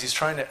that means he's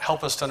trying to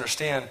help us to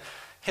understand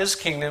his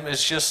kingdom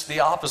is just the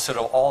opposite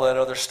of all that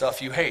other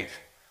stuff you hate.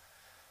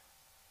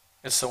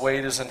 It's the way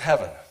it is in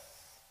heaven.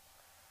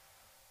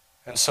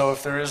 And so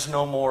if there is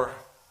no more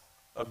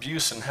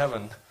abuse in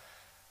heaven,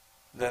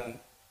 then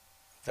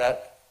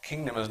that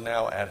kingdom is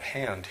now at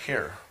hand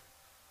here.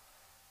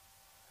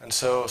 And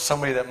so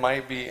somebody that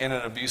might be in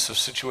an abusive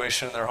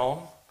situation in their home,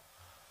 in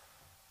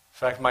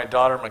fact, my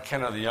daughter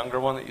McKenna, the younger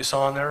one that you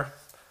saw in there,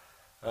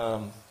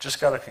 just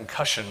got a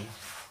concussion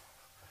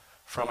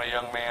from a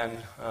young man.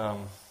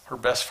 Her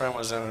best friend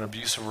was in an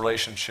abusive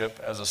relationship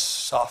as a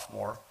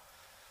sophomore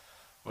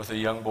with a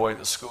young boy at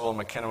the school, and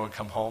McKenna would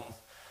come home.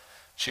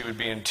 She would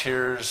be in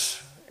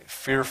tears,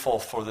 fearful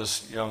for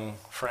this young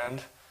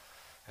friend,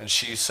 and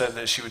she said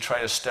that she would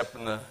try to step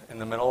in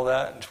the middle of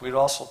that. And we'd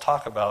also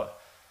talk about,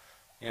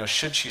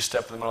 should she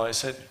step in the middle? I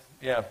said,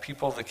 yeah,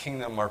 people of the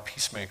kingdom are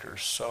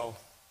peacemakers, so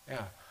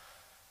yeah.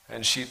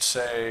 And she'd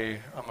say,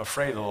 I'm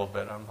afraid a little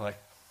bit. I'm like,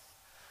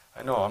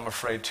 I know, I'm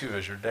afraid too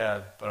as your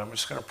dad, but I'm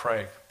just going to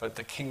pray. But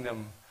the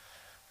kingdom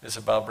is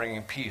about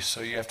bringing peace,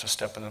 so you have to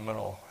step in the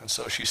middle. And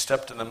so she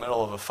stepped in the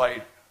middle of a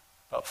fight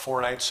about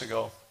 4 nights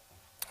ago,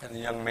 and the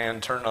young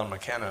man turned on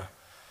McKenna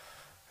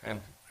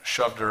and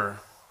shoved her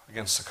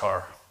against the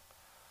car.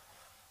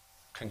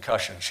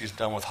 Concussion. She's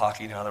done with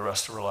hockey now the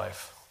rest of her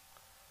life.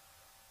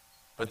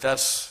 But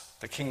that's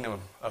the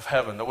kingdom of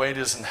heaven. The way it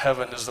is in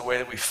heaven is the way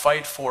that we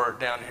fight for it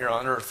down here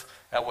on earth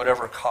at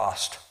whatever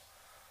cost.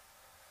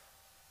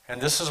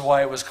 And this is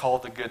why it was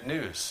called the good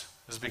news.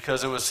 Is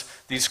because it was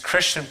these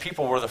Christian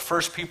people were the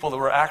first people that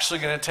were actually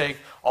going to take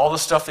all the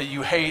stuff that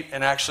you hate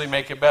and actually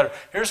make it better.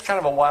 Here's kind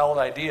of a wild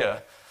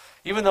idea.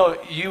 Even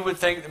though you would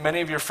think that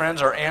many of your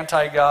friends are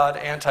anti-God,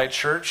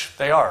 anti-church,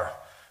 they are.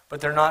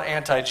 But they're not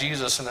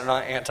anti-Jesus and they're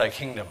not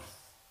anti-kingdom.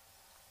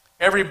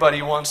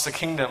 Everybody wants the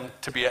kingdom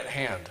to be at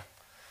hand.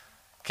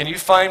 Can you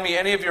find me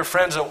any of your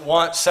friends that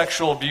want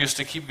sexual abuse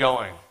to keep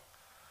going?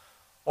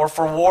 Or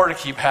for war to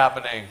keep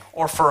happening?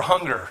 Or for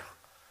hunger?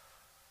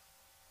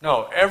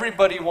 No,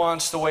 everybody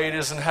wants the way it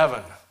is in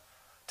heaven,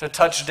 to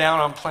touch down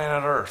on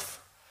planet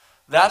Earth.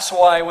 That's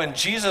why when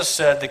Jesus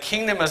said, the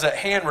kingdom is at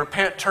hand,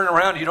 repent, turn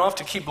around, you don't have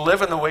to keep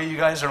living the way you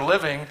guys are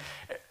living,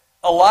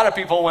 a lot of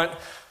people went,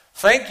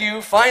 thank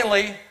you,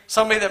 finally,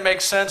 somebody that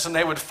makes sense, and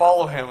they would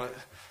follow him.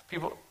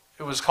 People,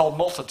 it was called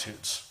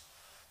multitudes.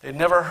 They'd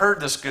never heard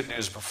this good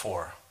news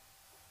before.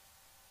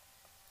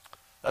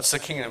 That's the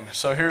kingdom.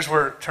 So here's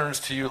where it turns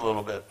to you a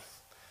little bit.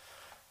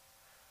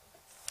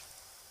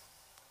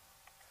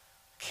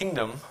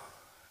 Kingdom,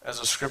 as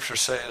the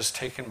scriptures say, is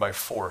taken by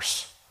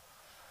force.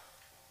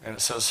 And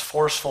it says,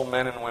 forceful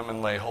men and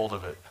women lay hold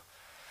of it.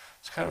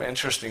 It's kind of an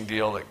interesting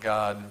deal that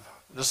God,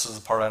 this is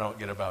the part I don't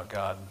get about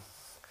God.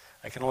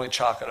 I can only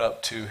chalk it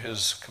up to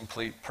his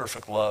complete,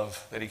 perfect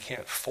love, that he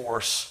can't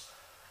force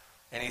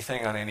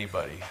anything on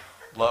anybody.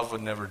 Love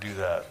would never do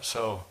that.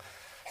 So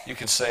you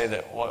could say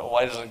that,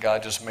 why doesn't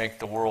God just make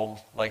the world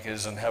like it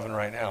is in heaven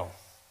right now?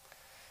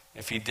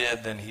 If he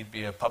did, then he'd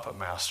be a puppet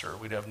master.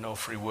 We'd have no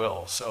free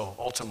will. So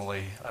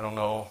ultimately, I don't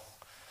know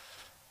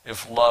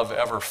if love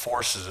ever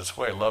forces its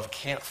way. Love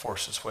can't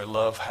force its way.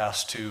 Love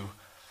has to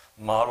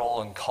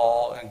model and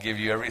call and give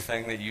you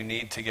everything that you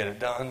need to get it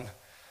done.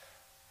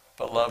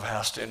 But love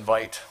has to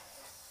invite.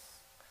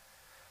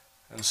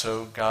 And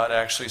so God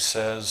actually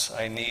says,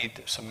 I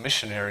need some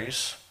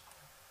missionaries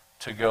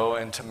to go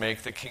and to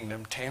make the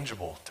kingdom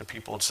tangible to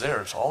people. It's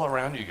there. It's all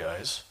around you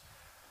guys.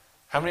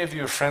 How many of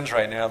you have friends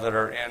right now that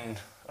are in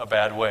a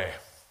bad way?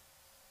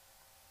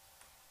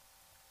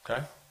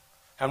 Okay?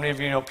 How many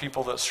of you know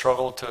people that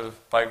struggle to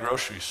buy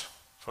groceries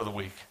for the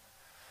week?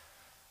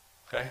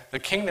 Okay? The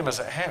kingdom is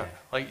at hand.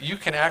 Like, you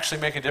can actually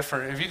make a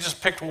difference. If you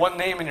just picked one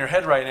name in your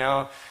head right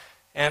now,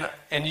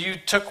 and you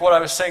took what I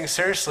was saying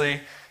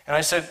seriously, and I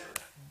said,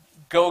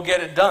 go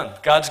get it done.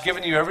 God's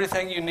given you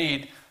everything you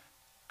need.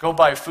 Go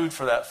buy food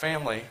for that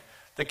family.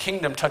 The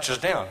kingdom touches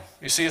down.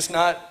 You see, it's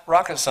not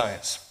rocket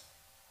science.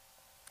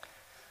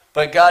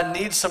 But God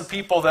needs some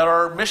people that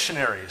are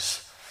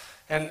missionaries.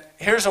 And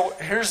here's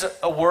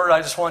a word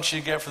I just want you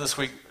to get for this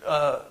week.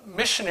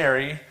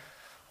 Missionary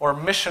or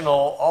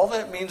missional, all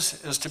that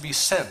means is to be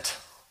sent.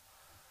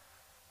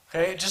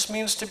 Okay? It just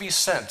means to be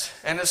sent.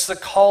 And it's the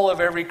call of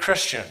every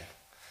Christian.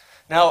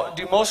 Now,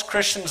 do most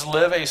Christians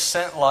live a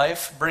sent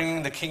life,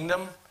 bringing the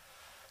kingdom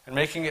and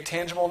making it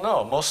tangible?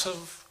 No. Most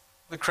of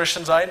the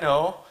Christians I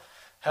know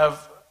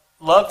have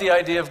loved the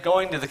idea of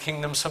going to the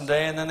kingdom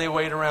someday, and then they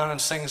wait around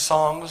and sing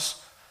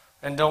songs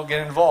and don't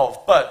get involved.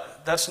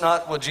 But that's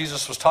not what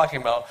Jesus was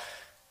talking about.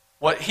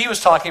 What he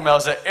was talking about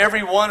is that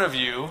every one of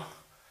you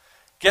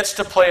gets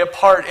to play a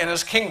part in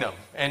his kingdom,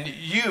 and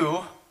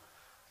you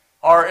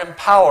are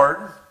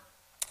empowered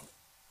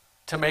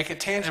to make it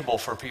tangible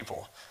for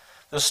people.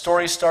 The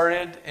story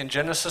started in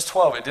Genesis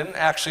 12. It didn't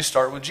actually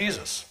start with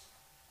Jesus.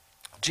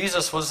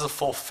 Jesus was the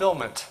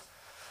fulfillment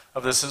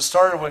of this. It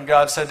started when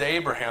God said to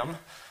Abraham,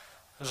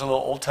 there's a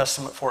little Old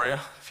Testament for you,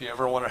 if you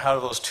ever wonder how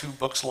do those two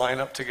books line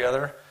up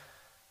together.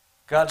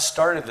 God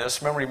started this.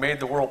 Remember, he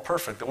made the world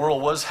perfect. The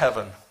world was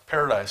heaven,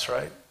 paradise,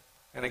 right?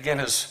 And again,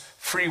 his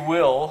free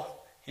will,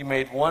 he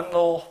made one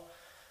little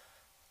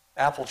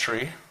apple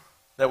tree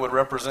that would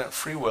represent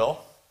free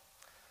will.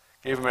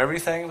 Gave them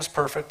everything, it was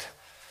perfect.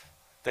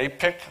 They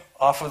pick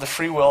off of the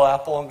free will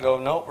apple and go,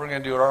 nope, we're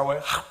going to do it our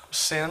way.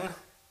 Sin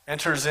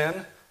enters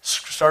in,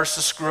 starts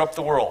to screw up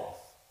the world.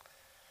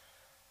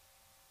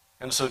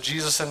 And so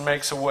Jesus then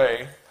makes a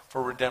way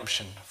for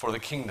redemption, for the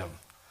kingdom.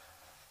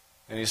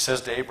 And he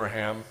says to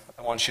Abraham,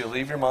 I want you to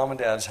leave your mom and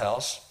dad's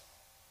house.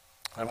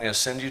 I'm going to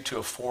send you to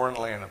a foreign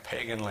land, a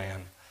pagan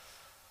land.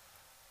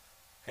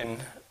 And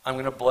I'm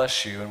going to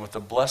bless you. And with the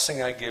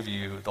blessing I give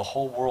you, the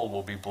whole world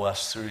will be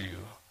blessed through you.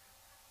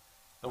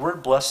 The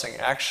word blessing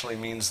actually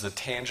means the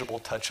tangible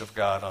touch of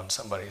God on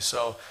somebody.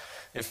 So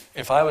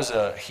if I was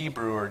a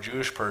Hebrew or a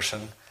Jewish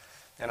person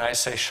and I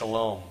say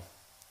shalom,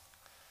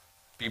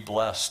 be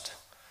blessed,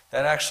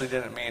 that actually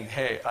didn't mean,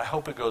 hey, I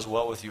hope it goes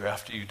well with you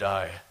after you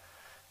die.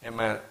 It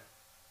meant,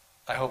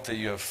 I hope that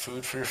you have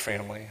food for your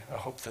family. I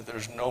hope that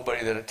there's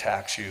nobody that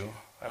attacks you.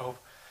 I hope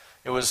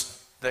it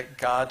was that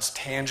God's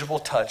tangible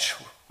touch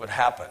would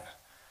happen.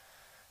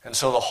 And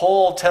so the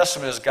whole Old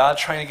Testament is God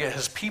trying to get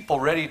his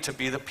people ready to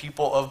be the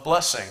people of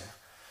blessing.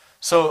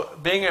 So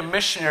being a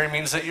missionary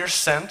means that you're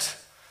sent,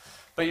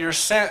 but you're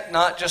sent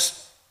not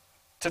just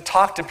to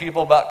talk to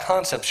people about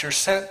concepts. You're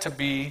sent to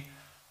be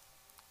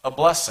a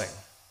blessing.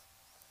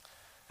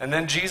 And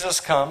then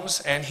Jesus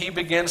comes and he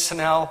begins to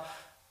now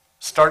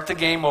start the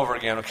game over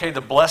again. Okay,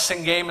 the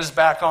blessing game is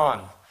back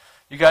on.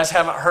 You guys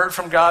haven't heard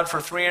from God for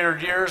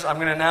 300 years. I'm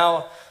going to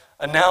now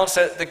announce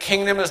that the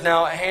kingdom is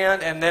now at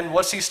hand. And then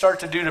what's he start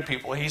to do to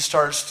people? He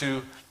starts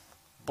to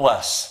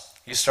bless.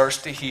 He starts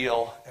to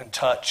heal and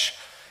touch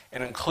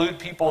and include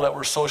people that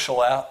were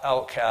social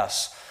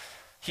outcasts.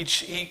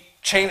 He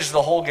changed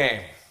the whole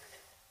game.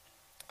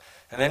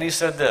 And then he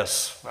said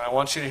this, and I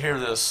want you to hear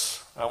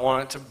this. I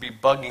want it to be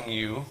bugging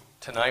you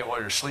tonight while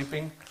you're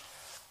sleeping.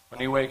 When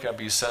you wake up,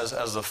 he says,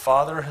 as the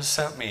Father has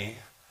sent me,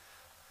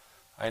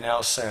 I now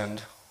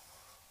send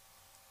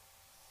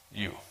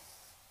you.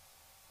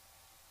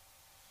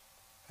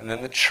 And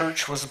then the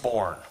church was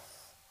born.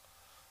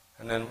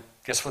 And then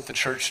guess what the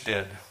church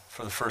did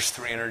for the first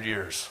 300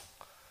 years?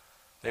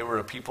 They were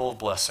a people of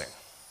blessing.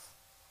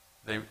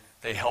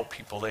 They helped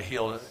people, they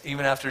healed.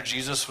 Even after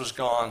Jesus was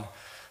gone, it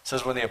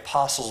says when the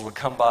apostles would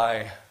come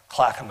by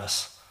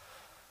Clackamas,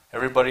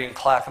 everybody in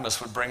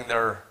Clackamas would bring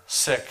their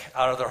sick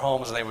out of their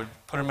homes and they would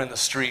put them in the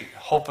street,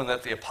 hoping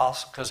that the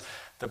apostles, because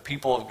the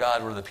people of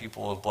God were the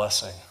people of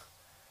blessing.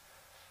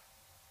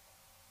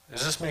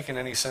 Is this making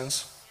any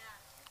sense?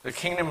 The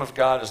kingdom of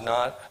God is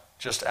not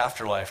just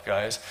afterlife,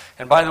 guys.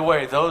 And by the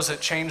way, those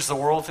that changed the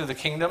world through the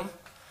kingdom,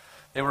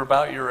 they were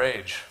about your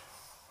age.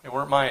 They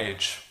weren't my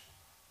age.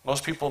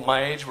 Most people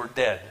my age were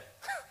dead.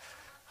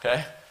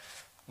 Okay?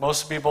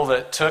 Most people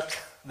that took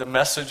the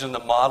message and the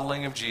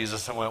modeling of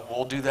Jesus and went,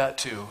 we'll do that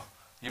too.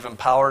 You've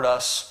empowered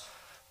us.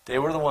 They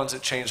were the ones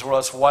that changed the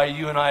world. That's why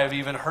you and I have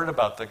even heard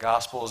about the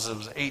gospel. It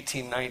was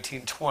 18,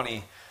 19,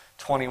 20,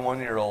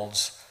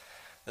 21-year-olds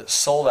that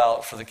sold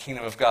out for the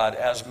kingdom of God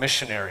as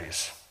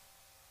missionaries.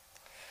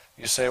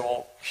 You say,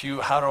 well,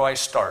 Hugh, how do I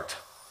start?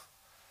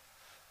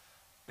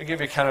 Let me give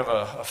you kind of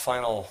a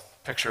final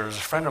picture. There was a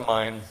friend of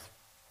mine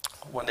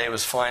one day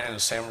was flying into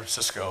San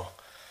Francisco,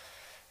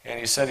 and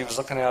he said he was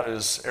looking out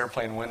his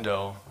airplane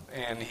window,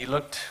 and he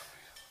looked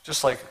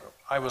just like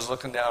I was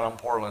looking down on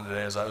Portland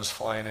today as I was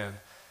flying in.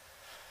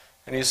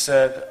 And he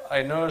said,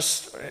 I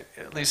noticed,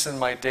 at least in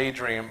my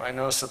daydream, I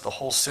noticed that the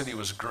whole city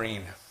was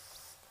green.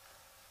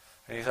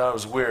 And he thought it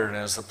was weird, and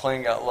as the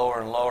plane got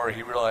lower and lower,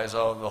 he realized,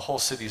 oh, the whole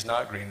city's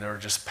not green. There were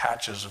just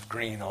patches of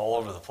green all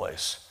over the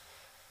place.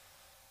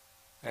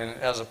 And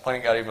as the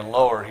plane got even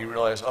lower, he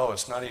realized, oh,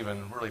 it's not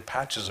even really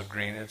patches of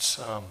green. It's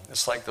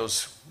like the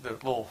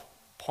little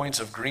points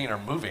of green are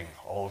moving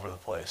all over the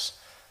place.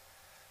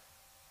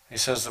 He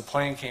says the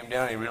plane came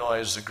down, he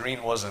realized the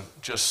green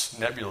wasn't just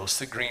nebulous,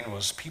 the green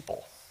was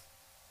people.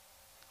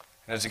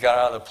 And as he got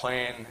out of the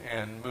plane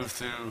and moved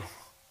through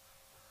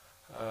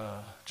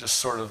just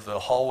sort of the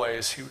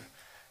hallways, he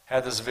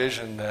had this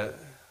vision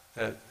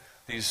that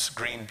these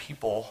green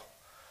people,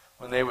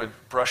 when they would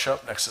brush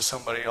up next to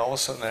somebody, all of a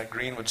sudden that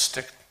green would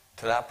stick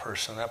to that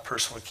person. That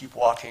person would keep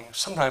walking,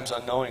 sometimes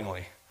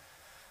unknowingly.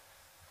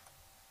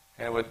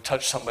 And it would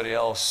touch somebody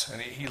else.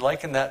 And he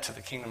likened that to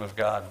the kingdom of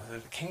God. The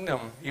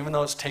kingdom, even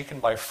though it's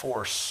taken by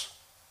force,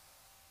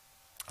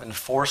 and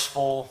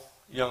forceful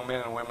young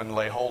men and women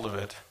lay hold of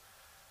it,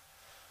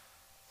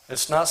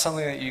 it's not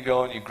something that you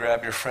go and you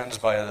grab your friends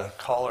by the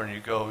collar and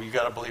you go, you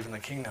got to believe in the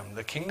kingdom.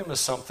 The kingdom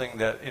is something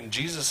that in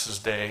Jesus'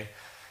 day,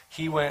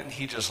 he went and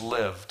he just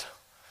lived.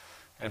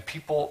 And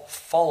people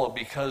followed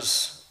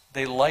because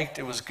they liked,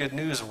 it was good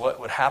news of what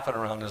would happen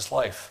around his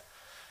life.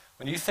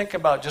 When you think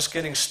about just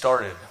getting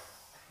started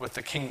with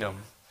the kingdom,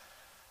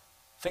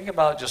 think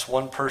about just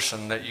one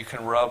person that you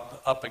can rub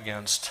up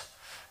against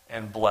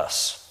and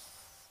bless.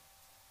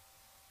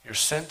 You're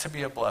sent to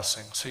be a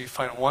blessing. So you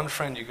find one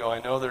friend, you go,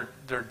 I know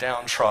they're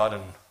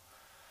downtrodden.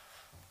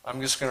 I'm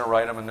just going to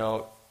write them a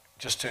note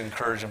just to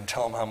encourage them,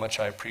 tell them how much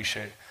I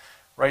appreciate it.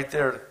 Right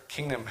there,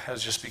 kingdom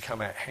has just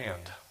become at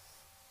hand.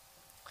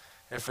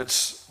 If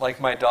it's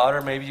like my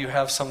daughter, maybe you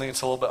have something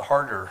that's a little bit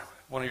harder.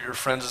 One of your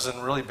friends is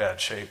in really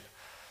bad shape.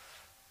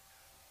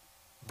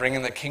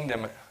 Bringing the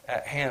kingdom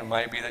at hand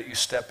might be that you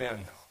step in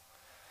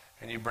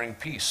and you bring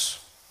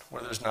peace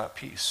where there's not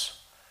peace.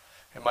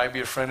 It might be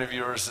a friend of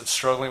yours that's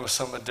struggling with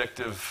some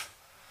addictive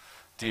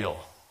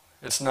deal.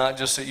 It's not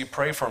just that you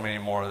pray for them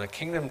anymore. The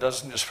kingdom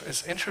doesn't just,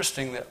 it's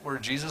interesting that where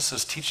Jesus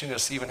is teaching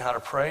us even how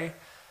to pray,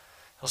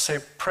 he'll say,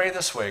 pray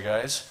this way,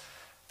 guys.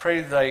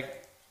 Pray thy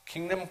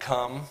kingdom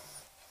come.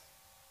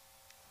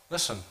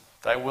 Listen,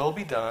 thy will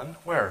be done,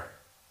 where?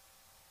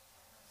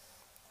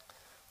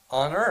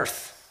 On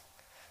earth,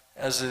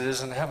 as it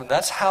is in heaven.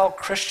 That's how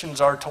Christians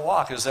are to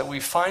walk, is that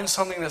we find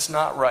something that's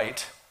not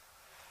right,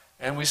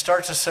 and we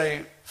start to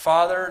say,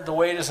 Father, the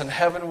way it is in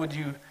heaven, would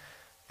you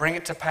bring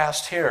it to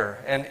pass here?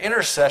 And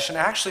intercession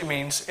actually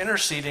means,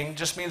 interceding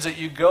just means that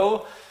you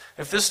go,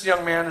 if this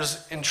young man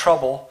is in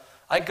trouble,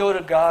 I go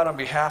to God on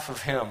behalf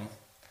of him,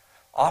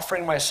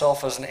 offering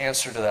myself as an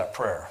answer to that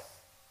prayer.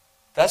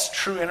 That's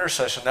true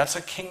intercession. That's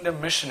a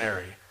kingdom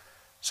missionary.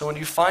 So when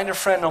you find a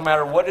friend, no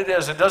matter what it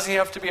is, it doesn't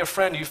have to be a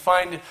friend. You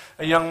find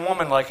a young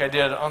woman like I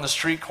did on the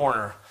street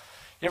corner.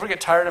 You ever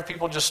get tired of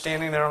people just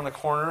standing there on the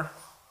corner?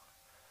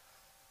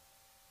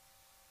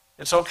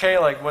 It's okay,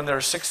 like when they're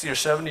 60 or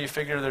 70, you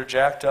figure they're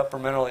jacked up or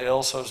mentally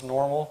ill, so it's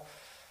normal.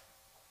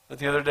 But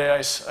the other day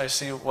I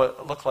see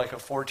what looked like a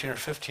 14 or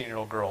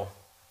 15-year-old girl.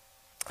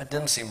 It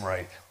didn't seem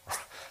right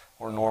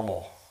or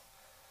normal.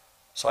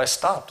 So I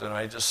stopped and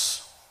I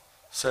just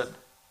said,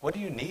 what do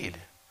you need?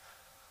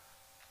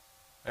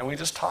 And we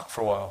just talked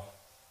for a while.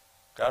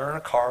 Got her in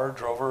a car,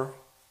 drove her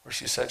where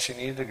she said she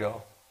needed to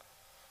go.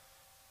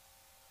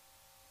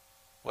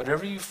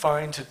 Whatever you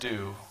find to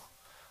do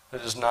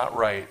that is not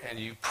right, and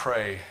you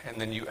pray, and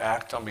then you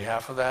act on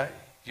behalf of that,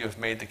 you have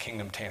made the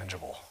kingdom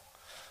tangible.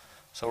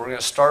 So we're going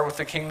to start with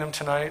the kingdom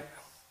tonight.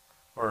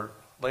 or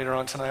later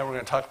on tonight we're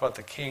going to talk about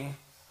the king.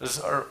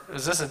 Is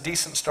this a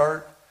decent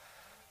start?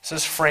 Is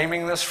this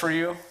framing this for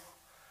you?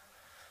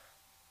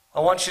 I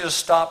want you to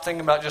stop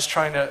thinking about just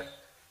trying to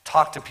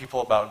talk to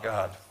people about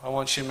God. I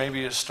want you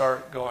maybe to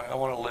start going, I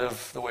want to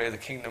live the way of the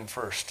kingdom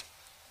first.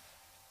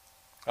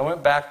 I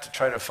went back to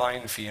try to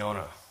find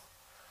Fiona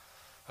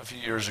a few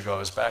years ago. I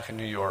was back in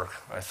New York.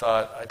 I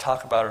thought, I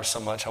talk about her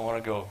so much, I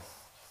want to go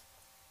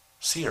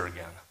see her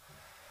again.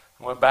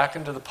 I went back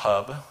into the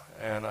pub,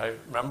 and I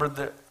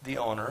remembered the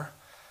owner,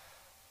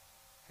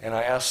 and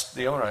I asked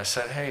the owner, I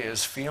said, hey,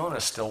 is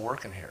Fiona still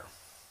working here?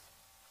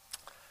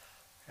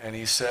 And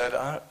he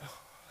said,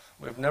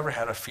 we've never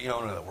had a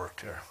Fiona that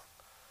worked here.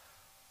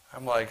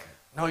 I'm like,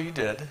 no, you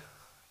did.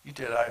 You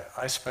did.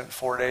 I spent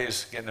 4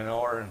 days getting to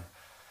know her,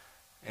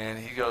 and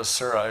he goes,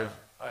 sir,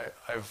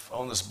 I've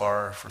owned this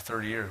bar for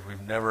 30 years.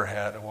 We've never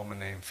had a woman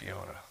named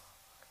Fiona.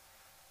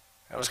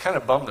 I was kind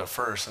of bummed at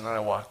first, and then I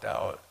walked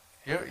out.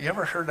 You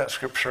ever heard that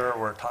scripture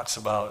where it talks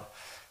about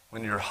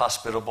when you're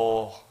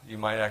hospitable, you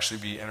might actually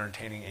be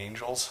entertaining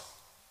angels?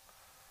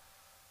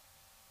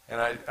 And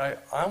I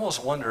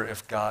almost wonder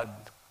if God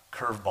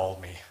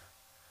curveballed me.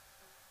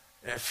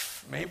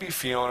 If maybe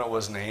Fiona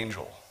was an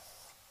angel.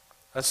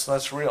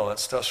 That's real. That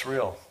stuff's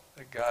real.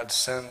 That God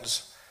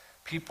sends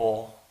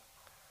people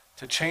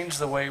to change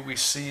the way we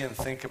see and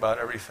think about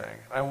everything.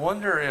 I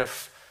wonder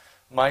if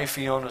my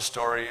Fiona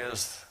story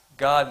is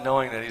God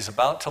knowing that he's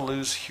about to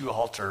lose Hugh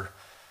Halter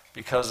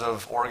because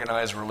of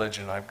organized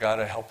religion. I've got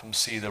to help him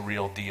see the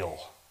real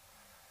deal.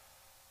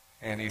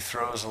 And he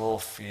throws a little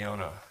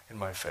Fiona in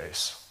my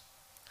face.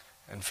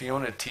 And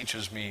Fiona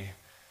teaches me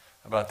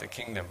about the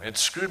kingdom. It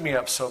screwed me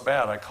up so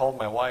bad. I called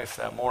my wife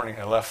that morning.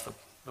 I left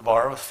the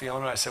bar with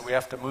Fiona. I said, we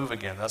have to move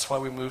again. That's why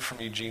we moved from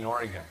Eugene,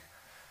 Oregon.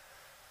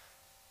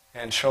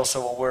 And Cheryl said,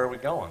 well, where are we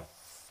going?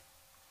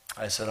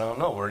 I said, I don't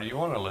know. Where do you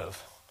want to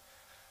live?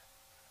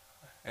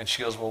 And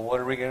she goes, well, what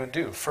are we going to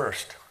do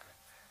first?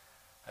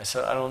 I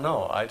said, I don't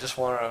know. I just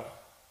want to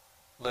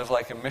live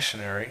like a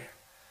missionary,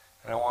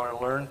 and I want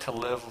to learn to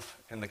live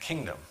in the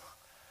kingdom.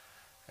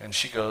 And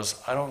she goes,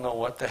 I don't know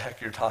what the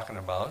heck you're talking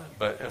about,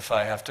 but if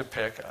I have to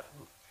pick,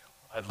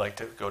 I'd like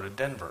to go to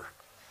Denver.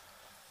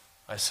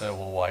 I said,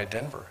 well, why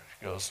Denver?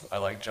 She goes, I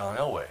like John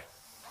Elway.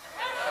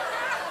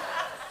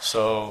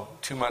 So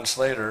 2 months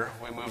later,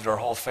 we moved our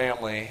whole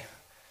family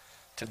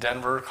to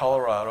Denver,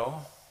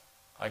 Colorado.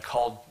 I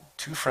called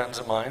 2 friends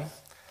of mine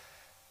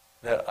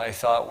that I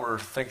thought were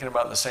thinking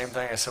about the same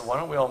thing. I said, why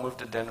don't we all move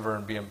to Denver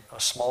and be a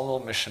small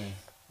little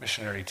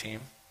missionary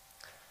team,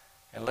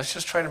 and let's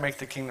just try to make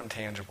the kingdom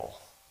tangible.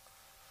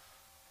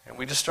 And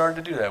we just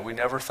started to do that. We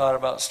never thought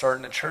about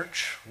starting a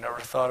church. We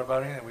never thought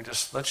about anything.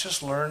 Let's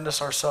just learn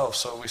this ourselves.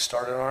 So we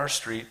started on our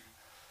street,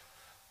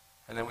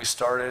 and then we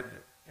started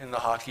in the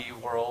hockey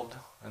world,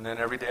 and then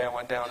every day I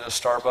went down to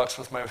Starbucks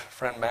with my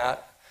friend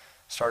Matt,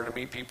 started to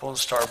meet people in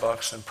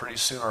Starbucks, and pretty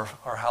soon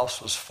our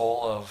house was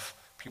full of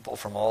people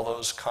from all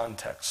those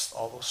contexts,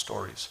 all those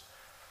stories.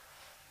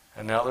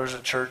 And now there's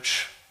a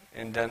church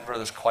in Denver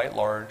that's quite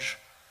large,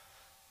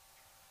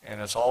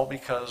 and it's all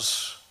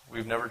because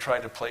we've never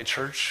tried to play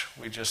church.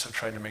 We just have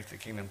tried to make the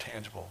kingdom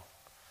tangible.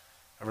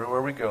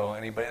 Everywhere we go,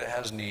 anybody that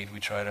has need, we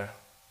try to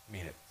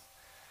meet it.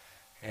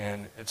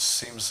 And it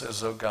seems as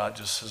though God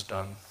just has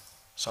done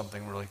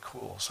something really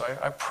cool. So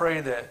I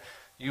pray that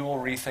you will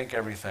rethink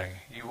everything.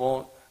 You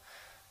won't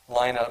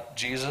line up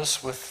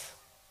Jesus with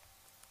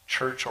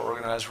church or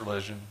organized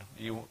religion.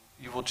 You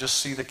will just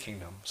see the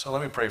kingdom. So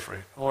let me pray for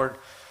you. Lord,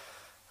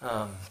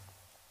 God,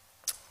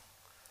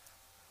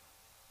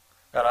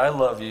 I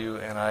love you,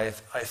 and I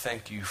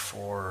thank you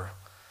for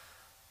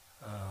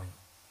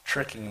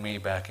tricking me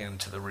back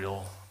into the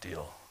real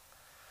deal.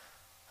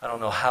 I don't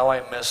know how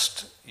I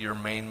missed your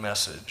main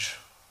message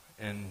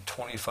in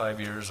 25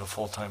 years of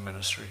full-time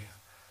ministry.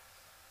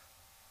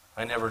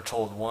 I never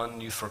told one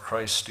Youth for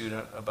Christ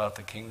student about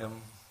the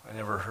kingdom. I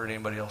never heard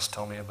anybody else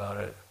tell me about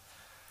it.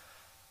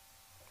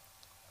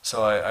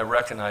 So I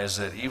recognize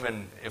that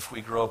even if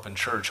we grow up in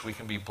church, we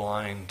can be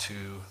blind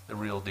to the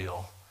real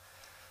deal.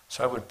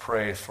 So I would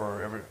pray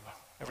for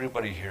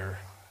everybody here,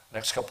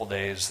 next couple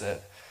days,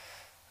 that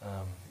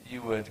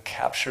you would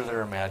capture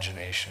their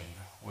imagination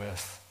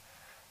with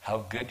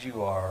how good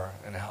you are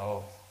and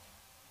how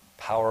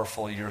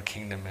powerful your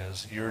kingdom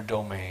is, your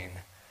domain,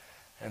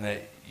 and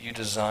that you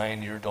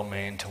design your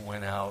domain to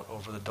win out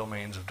over the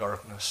domains of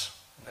darkness,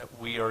 and that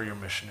we are your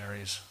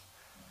missionaries.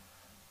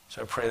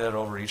 So I pray that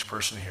over each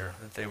person here,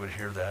 that they would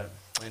hear that.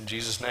 In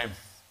Jesus' name,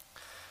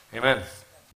 amen.